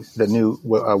on the new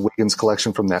Wiggins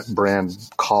collection from that brand,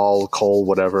 Cole,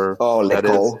 whatever. Oh, Le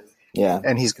Cole. Yeah.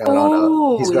 And he's got on a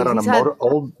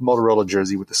old Motorola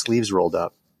jersey with the sleeves rolled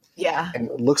up. Yeah. And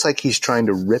it looks like he's trying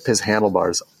to rip his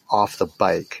handlebars off the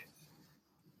bike.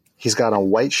 He's got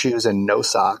on white shoes and no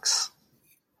socks.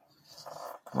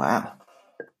 Wow.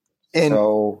 And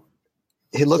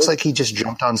it looks like he just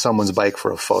jumped on someone's bike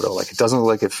for a photo. Like, it doesn't look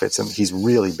like it fits him. He's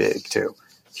really big too.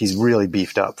 He's really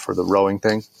beefed up for the rowing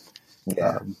thing.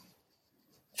 Yeah.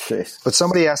 But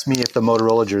somebody asked me if the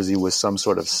Motorola jersey was some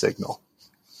sort of signal.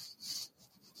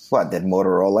 What, that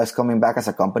Motorola is coming back as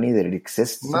a company, that it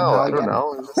exists? No, I don't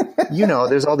know.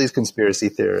 There's all these conspiracy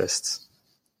theorists.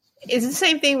 It's the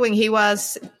same thing when he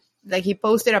was, like, he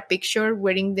posted a picture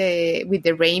wearing with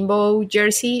the rainbow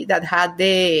jersey that had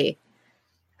the,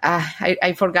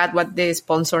 I forgot what the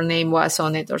sponsor name was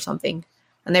on it or something.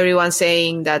 And everyone's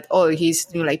saying that,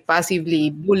 he's like passively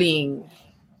bullying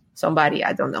somebody.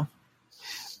 I don't know.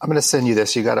 I'm going to send you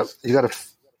this. You got to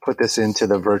put this into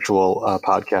the virtual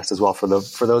podcast as well. For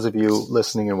those of you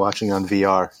listening and watching on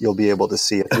VR, you'll be able to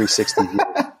see a 360 view.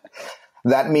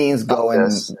 That means go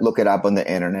and look it up on the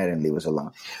internet and leave us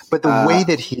alone. But the way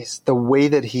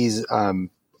that he's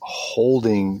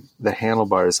holding the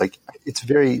handlebars, like, it's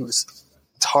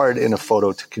hard in a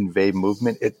photo to convey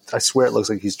movement. I swear it looks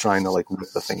like he's trying to, like,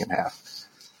 rip the thing in half.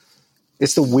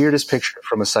 It's the weirdest picture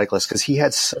from a cyclist because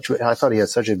I thought he had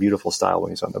such a beautiful style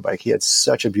when he's on the bike. He had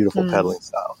such a beautiful pedaling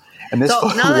style. And this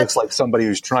photo looks like somebody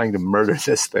who's trying to murder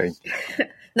this thing.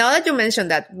 Now that you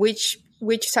mentioned that, which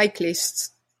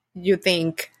cyclists you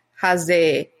think has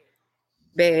the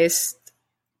best,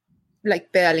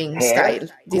 like, pedaling style?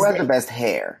 Who has the best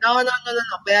hair? No.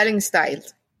 Pedaling style.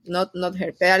 Not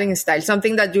hair, pedaling style.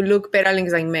 Something that you look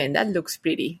pedaling like men. That looks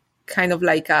pretty. Kind of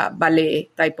like a ballet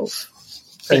type of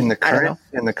thing. In the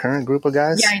current group of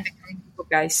guys? Yeah, in the current group of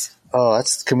guys. Oh,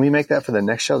 can we make that for the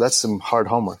next show? That's some hard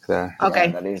homework there. Okay.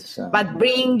 Yeah, that is, but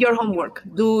bring your homework.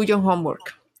 Do your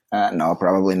homework. No,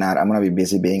 probably not. I'm gonna be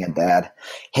busy being a dad.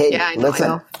 Hey,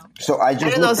 listen. So I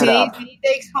just looked it up. He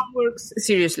takes homework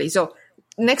seriously. So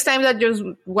next time that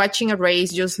you're watching a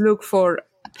race, just look for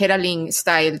a pedaling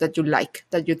style that you like,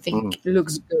 that you think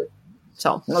looks good.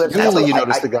 So usually you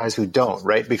notice the guys who don't,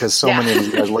 right? Because so many of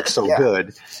these guys look so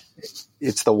good.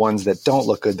 It's the ones that don't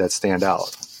look good that stand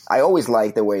out. I always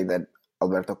like the way that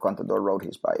Alberto Contador rode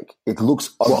his bike. It looks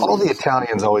ugly. Well, all the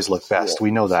Italians always look best.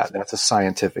 We know that. That's a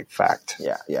scientific fact.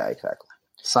 Yeah, exactly.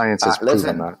 Science has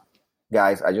proven that.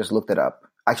 Guys, I just looked it up.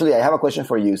 Actually, I have a question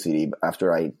for you, CD,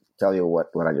 after I tell you what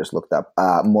I just looked up.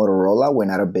 Motorola went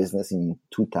out of business in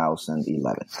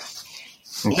 2011.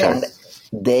 Okay. And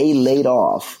they laid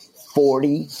off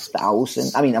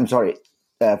 40,000.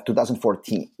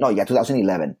 2014.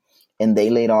 2011. And they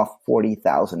laid off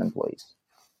 40,000 employees.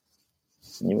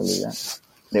 Can you believe that?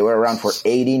 They were around for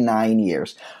 89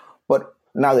 years. But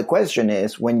now the question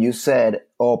is, when you said,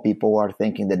 people are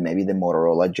thinking that maybe the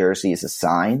Motorola jersey is a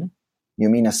sign, you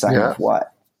mean a sign of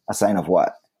what? A sign of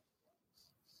what?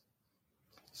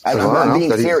 I'm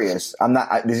being serious. I'm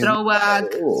not.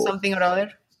 Throwback, something or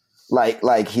other.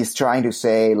 Like he's trying to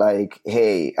say, like,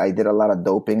 hey, I did a lot of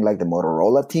doping like the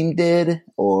Motorola team did,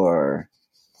 or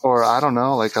I don't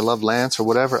know, like I love Lance or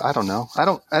whatever. I don't know. I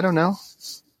don't know.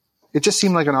 It just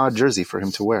seemed like an odd jersey for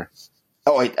him to wear.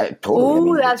 Oh, I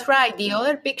totally. Oh, that's right. The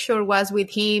other picture was with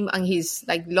him and his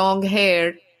like long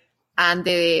hair and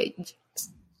the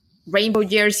rainbow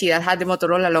jersey that had the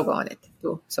Motorola logo on it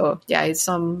too. So yeah, it's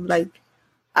some like,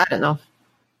 I don't know.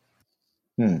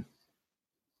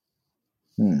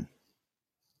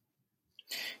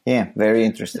 Yeah, very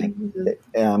interesting.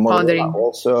 Motorola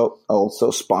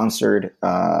also sponsored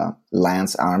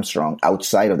Lance Armstrong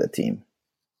outside of the team.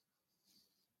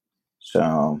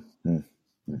 So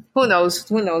who knows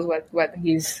what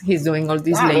he's doing, all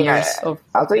these layers of.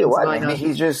 I'll tell you what,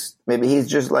 maybe he's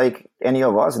just like any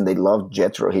of us, and they love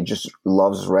retro. He just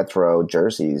loves retro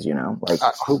jerseys, like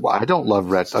I don't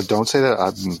love retro. Don't say that.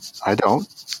 I don't.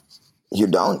 You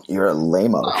don't? You're a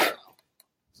lame-o.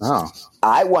 Oh.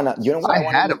 I wanna. You know what? I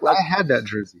had that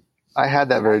jersey. I had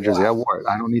that very jersey. I wore it.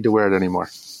 I don't need to wear it anymore.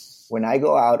 When I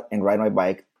go out and ride my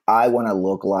bike, I want to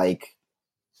look like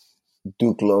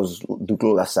Duclos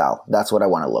LaSalle. That's what I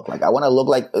want to look like. I want to look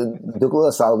like Duclos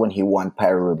LaSalle when he won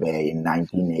Paris-Roubaix in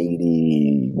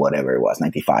 1980, whatever it was,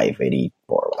 95,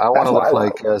 84. I want to look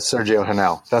like Sergio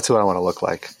Henao. That's who I want to look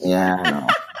like. Yeah, I know.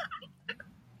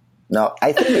 No,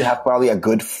 I think you have probably a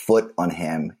good foot on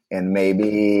him and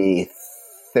maybe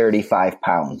 35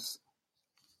 pounds,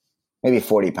 maybe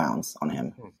 40 pounds on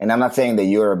him. And I'm not saying that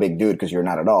you're a big dude because you're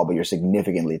not at all, but you're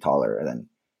significantly taller than,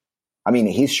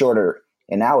 he's shorter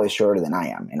and now is shorter than I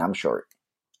am. And I'm short.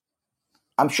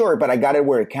 I'm short, but I got it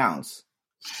where it counts.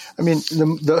 The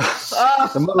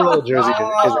Motorola jersey is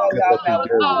a good looking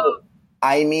jersey.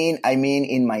 I mean,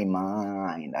 in my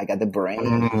mind, I got the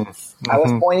brain. I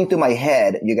was pointing to my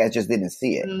head. You guys just didn't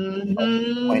see it. I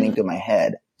was pointing to my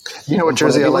head. You know what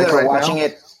jersey I like right now?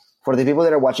 For the people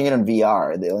that are watching it on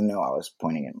VR, they'll know I was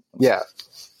pointing it. Yeah.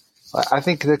 I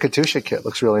think the Katusha kit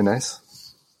looks really nice.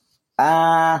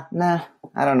 Nah,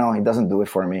 I don't know. It doesn't do it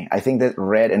for me. I think that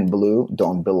red and blue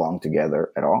don't belong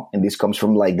together at all. And this comes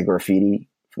from like the graffiti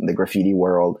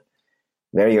world.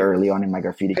 Very early on in my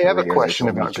graffiti career. I have a question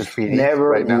about graffiti.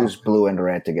 Never use blue and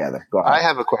red together. Go ahead. I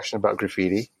have a question about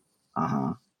graffiti.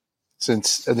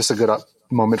 Since this is a good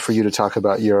moment for you to talk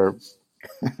about your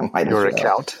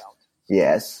account.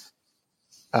 Yes.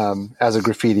 As a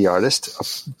graffiti artist,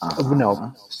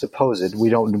 supposed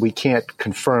we can't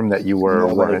confirm that you were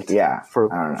or weren't. For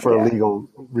legal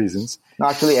reasons. No,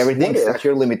 actually, everything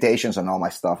statute limitations on all my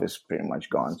stuff is pretty much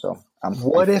gone. So,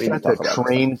 what if at the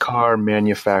train car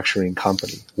manufacturing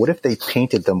company? What if they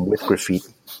painted them with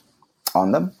graffiti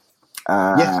on them?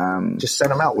 Just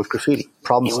send them out with graffiti.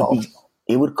 Problem solved.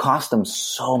 It would cost them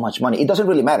so much money. It doesn't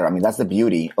really matter. That's the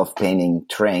beauty of painting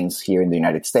trains here in the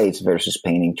United States versus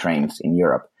painting trains in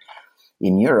Europe.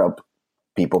 In Europe,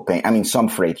 people paint, some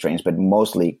freight trains, but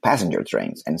mostly passenger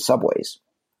trains and subways.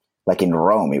 Like in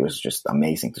Rome, it was just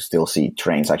amazing to still see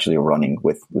trains actually running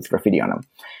with graffiti on them.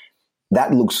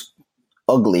 That looks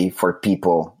ugly for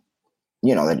people,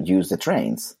 that use the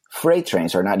trains. Freight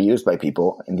trains are not used by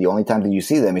people, and the only time that you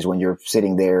see them is when you're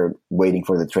sitting there waiting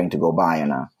for the train to go by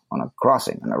on a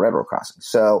crossing, on a railroad crossing.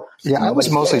 So I was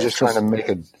mostly just trying to make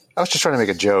a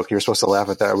joke. You're supposed to laugh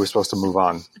at that. We're supposed to move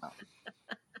on.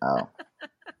 Oh.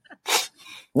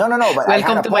 No. But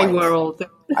welcome to my world.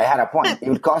 I had a point. It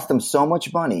would cost them so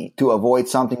much money to avoid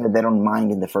something that they don't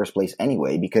mind in the first place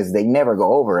anyway, because they never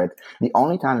go over it. The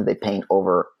only time that they paint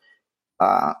over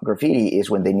graffiti is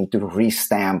when they need to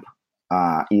restamp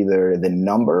either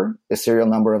the serial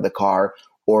number of the car,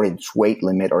 or its weight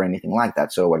limit or anything like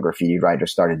that. So what graffiti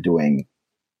writers started doing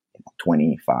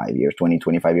 25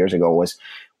 years ago was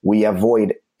we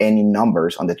avoid any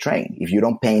numbers on the train. If you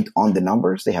don't paint on the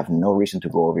numbers, they have no reason to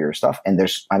go over your stuff. And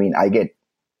I get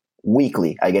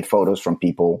photos from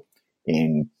people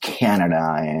in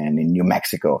Canada and in New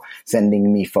Mexico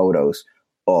sending me photos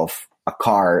of a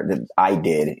car that I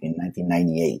did in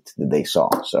 1998 that they saw.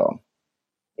 So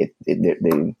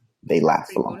they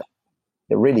last a long time.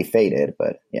 They're really faded,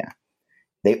 but yeah.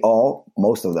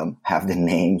 Most of them have the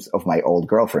names of my old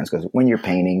girlfriends, because when you're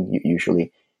painting, you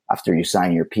usually, after you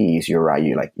sign your piece, you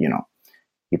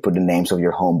put the names of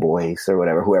your homeboys or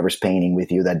whatever, whoever's painting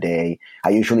with you that day. I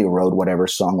usually wrote whatever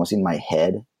song was in my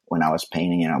head when I was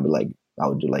painting, and I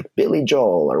would do like Billy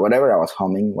Joel or whatever I was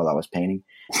humming while I was painting.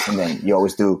 And then you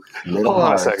always do little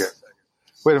hearts. Hold on a second.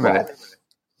 Wait a minute.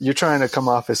 You're trying to come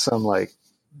off as some like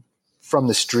from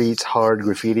the streets hard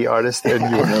graffiti artist, and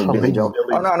you were Billy Joel.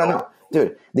 Oh, no.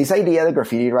 Dude, this idea that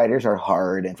graffiti writers are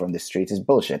hard and from the streets is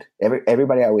bullshit.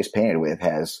 Everybody I always painted with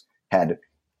has had,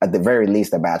 at the very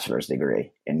least, a bachelor's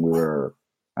degree. And we were,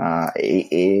 I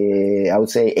would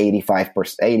say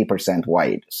 80%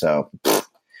 white. So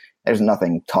there's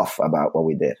nothing tough about what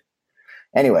we did.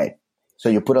 Anyway, so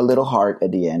you put a little heart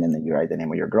at the end, and then you write the name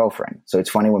of your girlfriend. So it's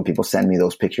funny when people send me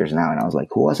those pictures now, and I was like,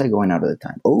 who was I going out at the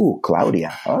time? Oh,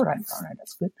 Claudia. All right,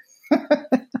 that's good.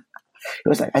 It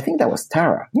was like, I think that was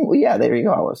Tara. Oh, yeah, there you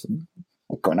go. I was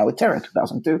going out with Tara in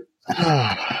 2002.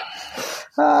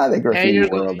 The graffiti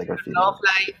world. The graffiti Love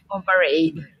life on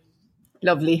parade.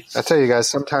 Lovely. I tell you guys,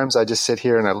 sometimes I just sit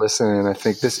here and I listen, and I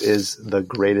think this is the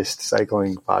greatest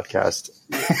cycling podcast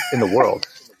in the world.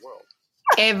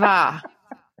 Ever.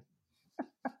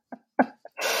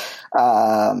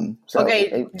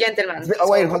 Okay, gentlemen.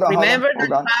 Wait, hold on. Remember that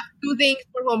you have 2 things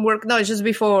for homework. No, just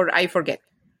before I forget.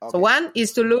 Okay. So one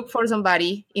is to look for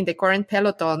somebody in the current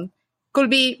peloton, could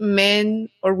be men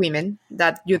or women,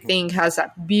 that you think has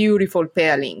a beautiful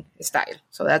pedaling style.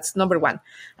 So that's number 1.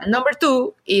 And number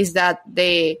 2 is that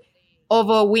the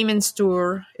OVO Women's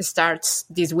Tour starts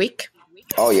this week.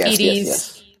 Oh,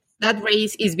 yes. That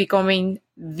race is becoming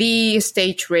the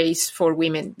stage race for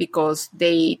women because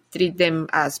they treat them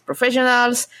as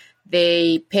professionals.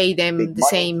 They pay them the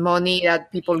same money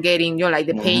that people getting, like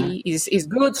the pay is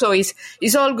good. So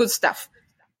it's all good stuff.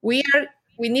 We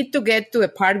need to get to a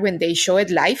part when they show it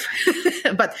live,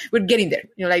 but we're getting there.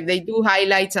 Like they do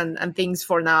highlights and things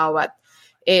for now, but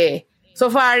so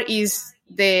far is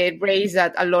the race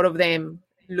that a lot of them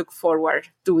look forward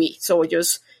to be. So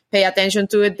just pay attention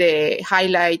to it, the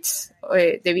highlights,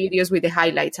 the videos with the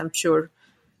highlights. I'm sure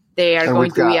they are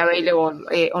going to be available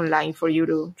online for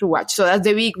you to watch. So that's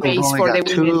the big race for the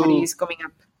women that is coming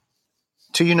up.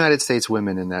 2 United States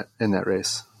women in that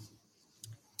race.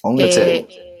 Only 2.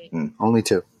 Only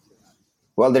 2.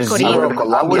 Well, there's zero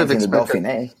Colombians in the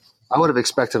Dauphiné. I would have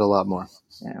expected a lot more.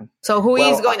 Yeah. So who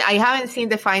is going? I haven't seen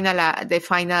the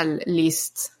final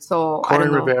list. So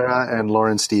Corin Rivera and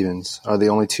Lauren Stevens are the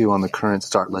only 2 on the current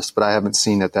start list, but I haven't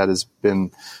seen that has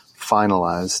been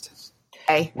finalized.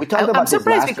 Okay. We talked about I'm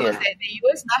surprised this because the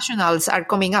U.S. nationals are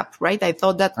coming up, right? I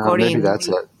thought that Corin maybe that's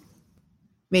it.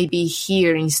 Maybe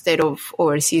here instead of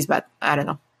overseas, but I don't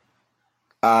know.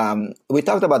 We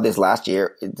talked about this last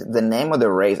year. The name of the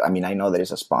race, I mean, I know that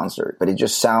it's a sponsor, but it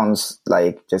just sounds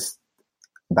like just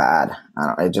bad.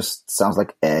 It just sounds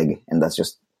like egg, and that's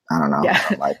just, I don't know. Yeah. I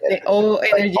don't like it. The all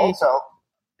energy.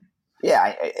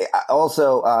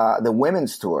 Also, the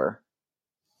women's tour,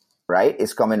 right,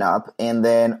 is coming up, and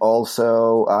then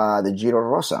also the Giro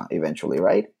Rosa eventually,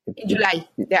 right? July.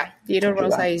 Yeah, Giro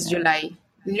Rosa is July.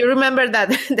 You remember that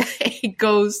it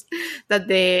goes that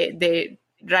the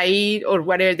RAI or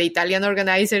whatever the Italian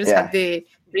organizers had the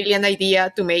brilliant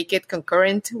idea to make it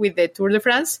concurrent with the Tour de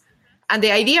France, and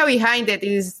the idea behind it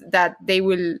is that they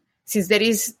will, since there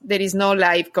is no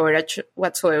live coverage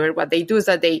whatsoever, what they do is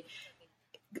that they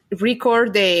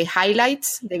record the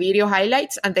highlights, the video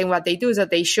highlights, and then what they do is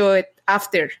that they show it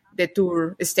after the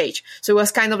Tour stage. So it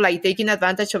was kind of like taking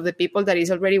advantage of the people that is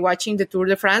already watching the Tour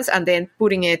de France and then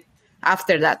putting it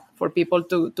after that for people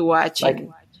to watch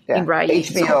in RAI.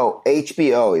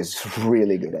 HBO is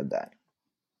really good at that.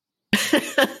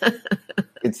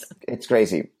 It's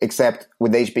crazy. Except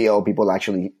with HBO, people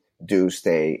actually do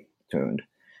stay tuned.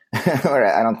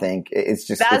 I don't think it's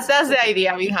just that's the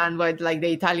idea behind what like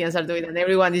the Italians are doing, and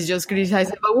everyone is just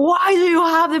criticizing. But why do you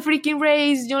have the freaking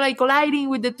race, like colliding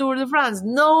with the Tour de France?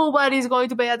 Nobody's going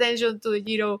to pay attention to the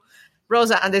Giro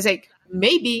Rosa, and they say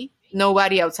maybe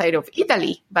nobody outside of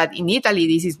Italy, but in Italy,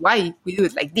 this is why we do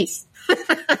it like this.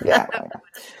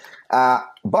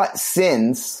 But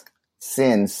since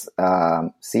since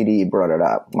CD brought it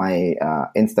up, my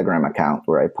Instagram account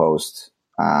where I post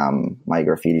my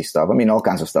graffiti stuff, I mean, all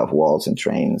kinds of stuff, walls and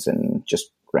trains and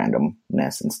just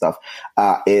randomness and stuff,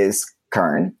 is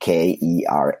Kern,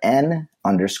 KERN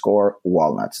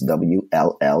 _walnuts,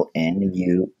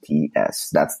 WLLNUTS.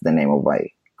 That's the name of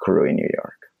my crew in New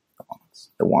York,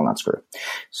 the Walnuts crew.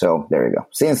 So there you go.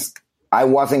 Since I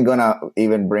wasn't going to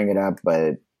even bring it up,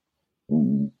 but,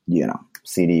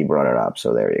 CD brought it up.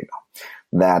 So there you go.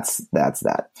 That's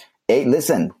that. Hey,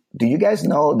 listen, do you guys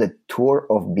know the Tour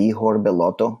of Bihor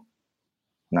Beloto?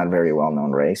 Not very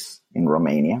well-known race in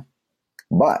Romania.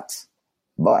 But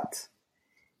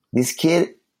this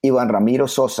kid, Ivan Ramiro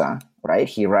Sosa, right?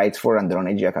 He rides for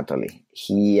Androne Giocattoli.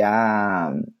 He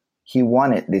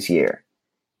won it this year.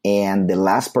 And the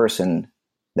last person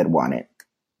that won it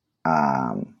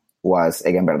was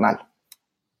Egan Bernal.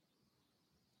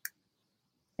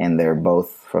 And they're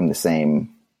both from the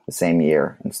same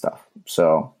year and stuff.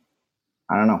 So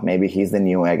I don't know. Maybe he's the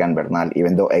new Egan Bernal,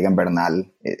 even though Egan Bernal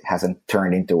hasn't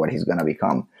turned into what he's going to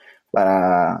become.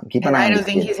 But keep an eye on I don't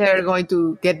think he's ever going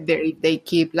to get there if they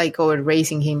keep over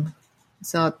racing him.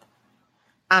 It's not.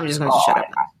 I'm just going to shut up.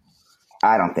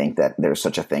 I don't think that there's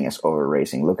such a thing as over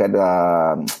racing. Look at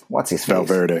what's his face?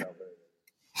 Valverde.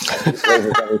 He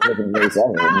wins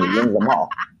them all.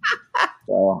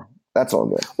 So that's all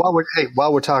good.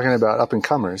 While we're talking about up and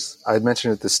comers, I had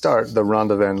mentioned at the start the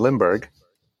Ronde van Limburg.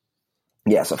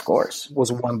 Yes, of course.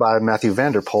 Was won by Mathieu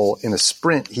van der Poel. In a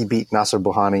sprint, he beat Nasser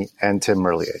Bouhanni and Tim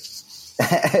Merlier.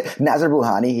 Nasser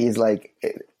Bouhanni, he's like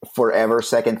forever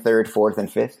second, third, fourth,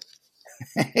 and fifth.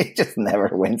 He just never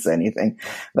wins anything.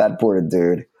 That poor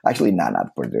dude. Actually, not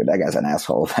poor dude. That guy's an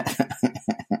asshole.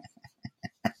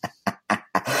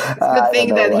 Good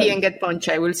thing that he didn't get punched,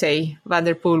 I will say. Van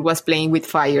der Poel was playing with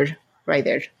fire right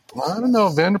there. Well, I don't know.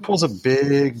 Van der Poel's a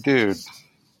big dude.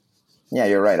 Yeah,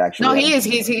 you're right, actually. No, he is.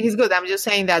 He's good. I'm just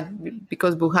saying that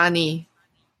because Bouhanni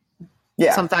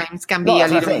sometimes can be a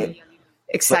little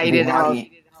excited about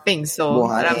things.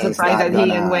 So I'm surprised that he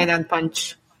didn't win and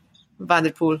punch Van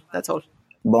der Poel. That's all.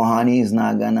 Bouhanni is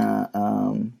not gonna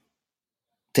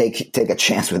take a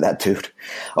chance with that dude.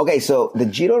 Okay, so the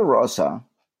Giro Rosa,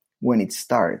 when it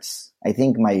starts, I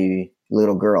think my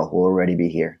little girl will already be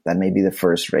here. That may be the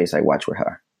first race I watch with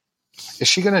her. Is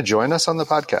she going to join us on the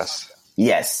podcast?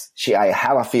 Yes. I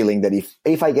have a feeling that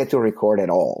if I get to record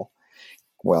at all,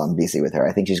 well, I'm busy with her.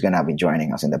 I think she's going to be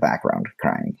joining us in the background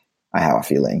crying. I have a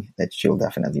feeling that you'll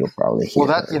probably hear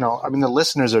her. The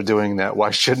listeners are doing that. Why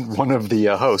shouldn't one of the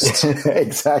hosts?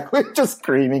 Exactly. Just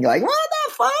screaming like, what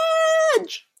the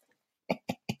fudge?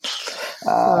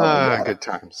 Good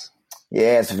times.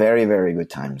 Yes, very, very good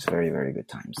times. Very, very good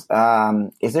times.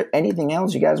 Is there anything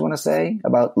else you guys want to say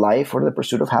about life or the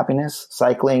pursuit of happiness?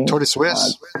 Cycling? Tour de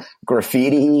Suisse.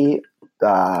 Graffiti?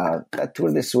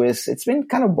 Tour de Suisse. It's been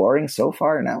kind of boring so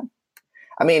far now.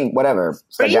 I mean, whatever.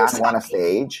 Sagan won a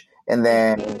stage, and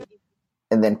then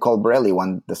Colbrelli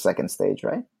won the second stage,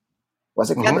 right?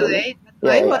 Was it Colbrelli?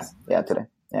 Today? Today.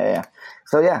 Yeah.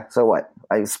 So what?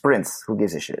 Sprints. Who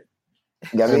gives a shit?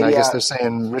 Gaviria, and I guess they're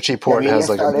saying Richie Porte has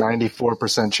like a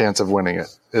 94% chance of winning it,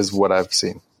 is what I've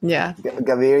seen. Yeah.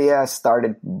 Gaviria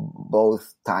started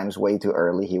both times way too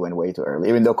early. He went way too early,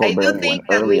 even though Colbrelli went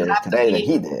earlier today than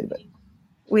he did. But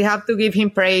we have to give him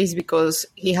praise because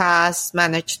he has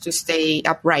managed to stay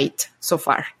upright so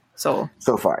far. So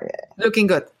far, yeah. Looking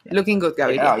good,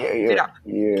 Gaviria. Keep it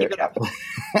up.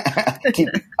 Keep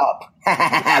it up.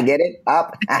 Get it?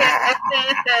 Up.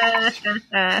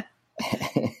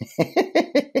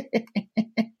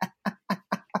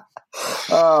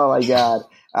 Oh my God!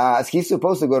 He's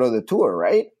supposed to go to the tour,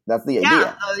 right? That's the idea.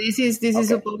 Yeah, no, this is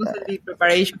supposed to be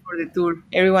preparation for the tour.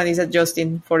 Everyone is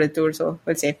adjusting for the tour, so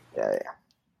let's see.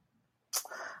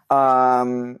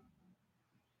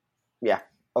 Yeah.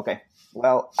 Okay.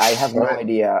 Well, I have no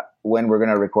idea when we're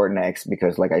gonna record next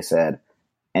because, like I said,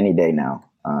 any day now.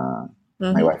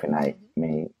 My wife and I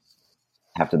may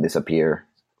have to disappear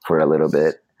for a little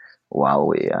bit while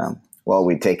we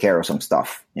take care of some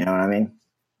stuff. You know what I mean?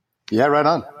 Yeah, right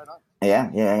on.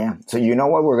 Yeah. So you know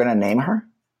what we're gonna name her?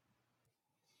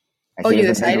 You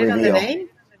decided on the name?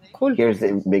 Cool. Here's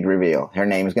the big reveal. Her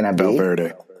name is gonna be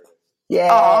Valverde. Yeah.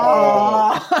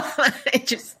 Oh,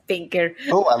 just thinker.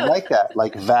 Oh, I like that.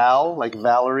 Like Val, like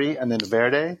Valerie, and then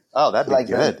Verde. Oh, that'd be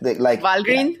good. Like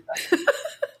Valgrind. Yeah.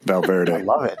 Valverde. I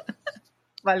love it.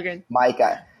 Valgrind. Mike.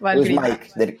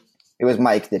 It was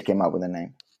Mike that came up with the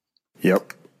name.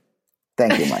 Yep.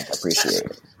 Thank you, Mike. I appreciate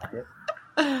it.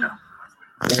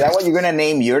 Is that what you're gonna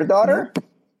name your daughter?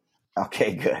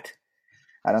 Okay, good.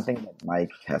 I don't think that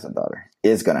Mike has a daughter.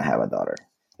 Is gonna have a daughter.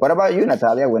 What about you,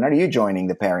 Natalia? When are you joining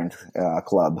the parent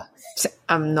club?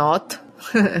 I'm not.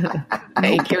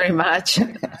 Thank you very much.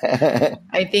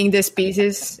 I think the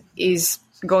species is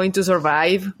going to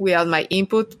survive without my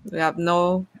input. We have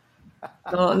no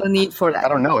need for that. I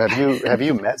don't know. Have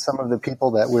you met some of the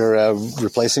people that we're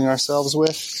replacing ourselves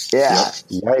with? Yeah.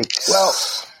 Yikes. Well,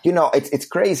 it's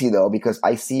crazy though, because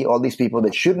I see all these people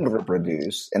that shouldn't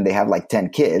reproduce and they have like 10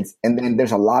 kids. And then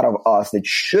there's a lot of us that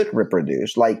should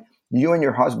reproduce. Like you and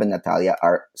your husband, Natalia,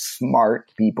 are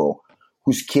smart people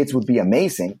whose kids would be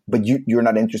amazing, but you're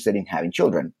not interested in having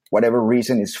children. Whatever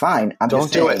reason is fine.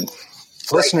 Don't do it.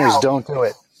 Listeners, don't do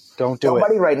it. Don't do it.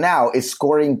 Somebody right now is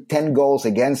scoring 10 goals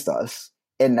against us.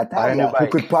 And Natalia, who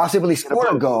could possibly score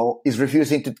a goal, is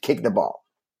refusing to kick the ball.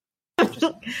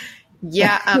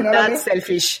 Yeah, I'm not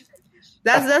selfish.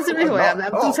 That's the reason why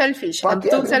I'm too selfish. I'm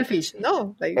too selfish.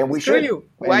 No, like, screw you.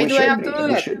 Why do I have to do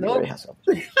that? No.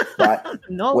 But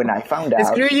no. When I found out...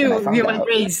 Screw you, human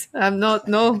race. I'm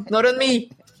not on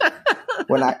me.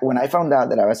 When I found out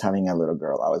that I was having a little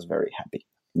girl, I was very happy.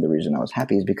 And the reason I was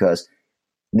happy is because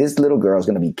this little girl is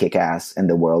going to be kick-ass, and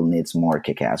the world needs more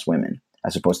kick-ass women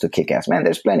as opposed to kick-ass men.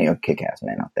 There's plenty of kick-ass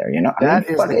men out there, That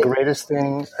is the greatest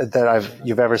thing that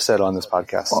you've ever said on this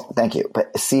podcast. Well, thank you.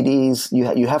 But CDs,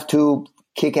 you have two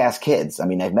kick-ass kids. I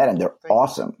mean, I've met them. They're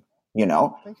awesome,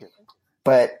 Thank you.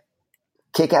 But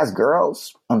kick-ass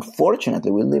girls, unfortunately,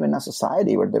 we live in a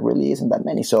society where there really isn't that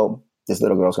many. So this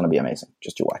little girl's going to be amazing.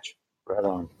 Just to watch. Right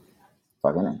on.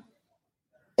 Fucking it.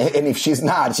 And if she's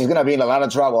not, she's going to be in a lot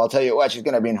of trouble. I'll tell you what, she's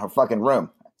going to be in her fucking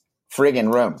room.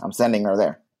 Friggin' room. I'm sending her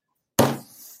there.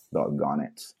 Doggone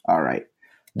it. All right.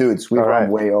 Dudes, we've run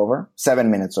way over.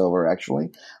 7 minutes over, actually.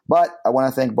 But I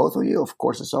want to thank both of you, of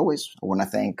course, as always. I want to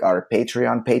thank our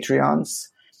Patreons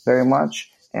very much.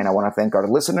 And I want to thank our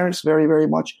listeners very, very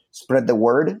much. Spread the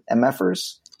word,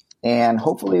 MFers. And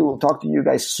hopefully we'll talk to you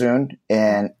guys soon.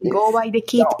 And go buy the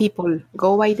kit, people.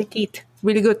 Go buy the kit.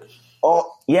 Really good.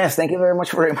 Oh, yes. Thank you very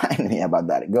much for reminding me about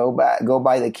that. Go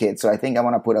buy the kit. So I think I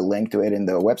want to put a link to it in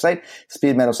the website,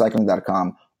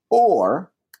 speedmetalcycling.com, or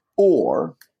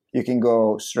you can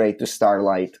go straight to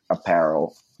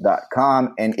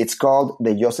starlightapparel.com, and it's called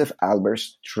the Josef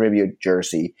Albers Tribute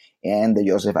Jersey and the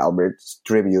Josef Albers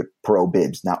Tribute Pro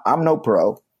Bibs. Now, I'm no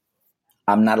pro.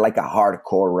 I'm not like a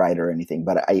hardcore rider or anything,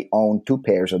 but I own 2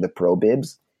 pairs of the Pro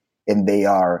Bibs, and they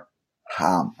are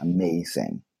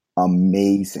amazing.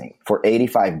 Amazing. For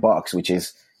 $85, which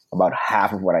is about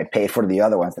half of what I paid for the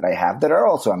other ones that I have that are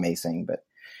also amazing. But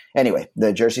anyway,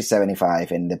 the jersey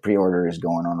 75 and the pre-order is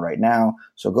going on right now.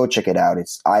 So go check it out.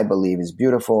 I believe it's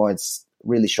beautiful. It's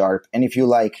really sharp. And if you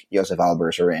like Josef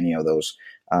Albers or any of those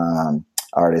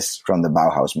artists from the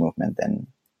Bauhaus movement, then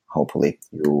hopefully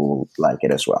you'll like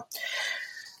it as well.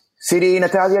 CD,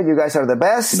 Natalia, you guys are the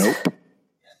best. Nope.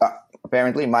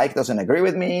 Apparently Mike doesn't agree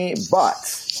with me, but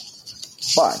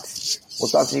we'll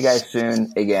talk to you guys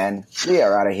soon again. We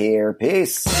are out of here.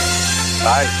 Peace.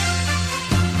 Bye.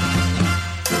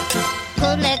 く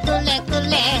れくれくれ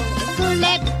く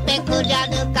れってくりゃ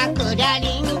るかくりゃ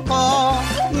りんこ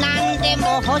なんで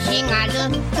も欲しがる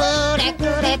くれく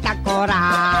れたこ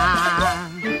ら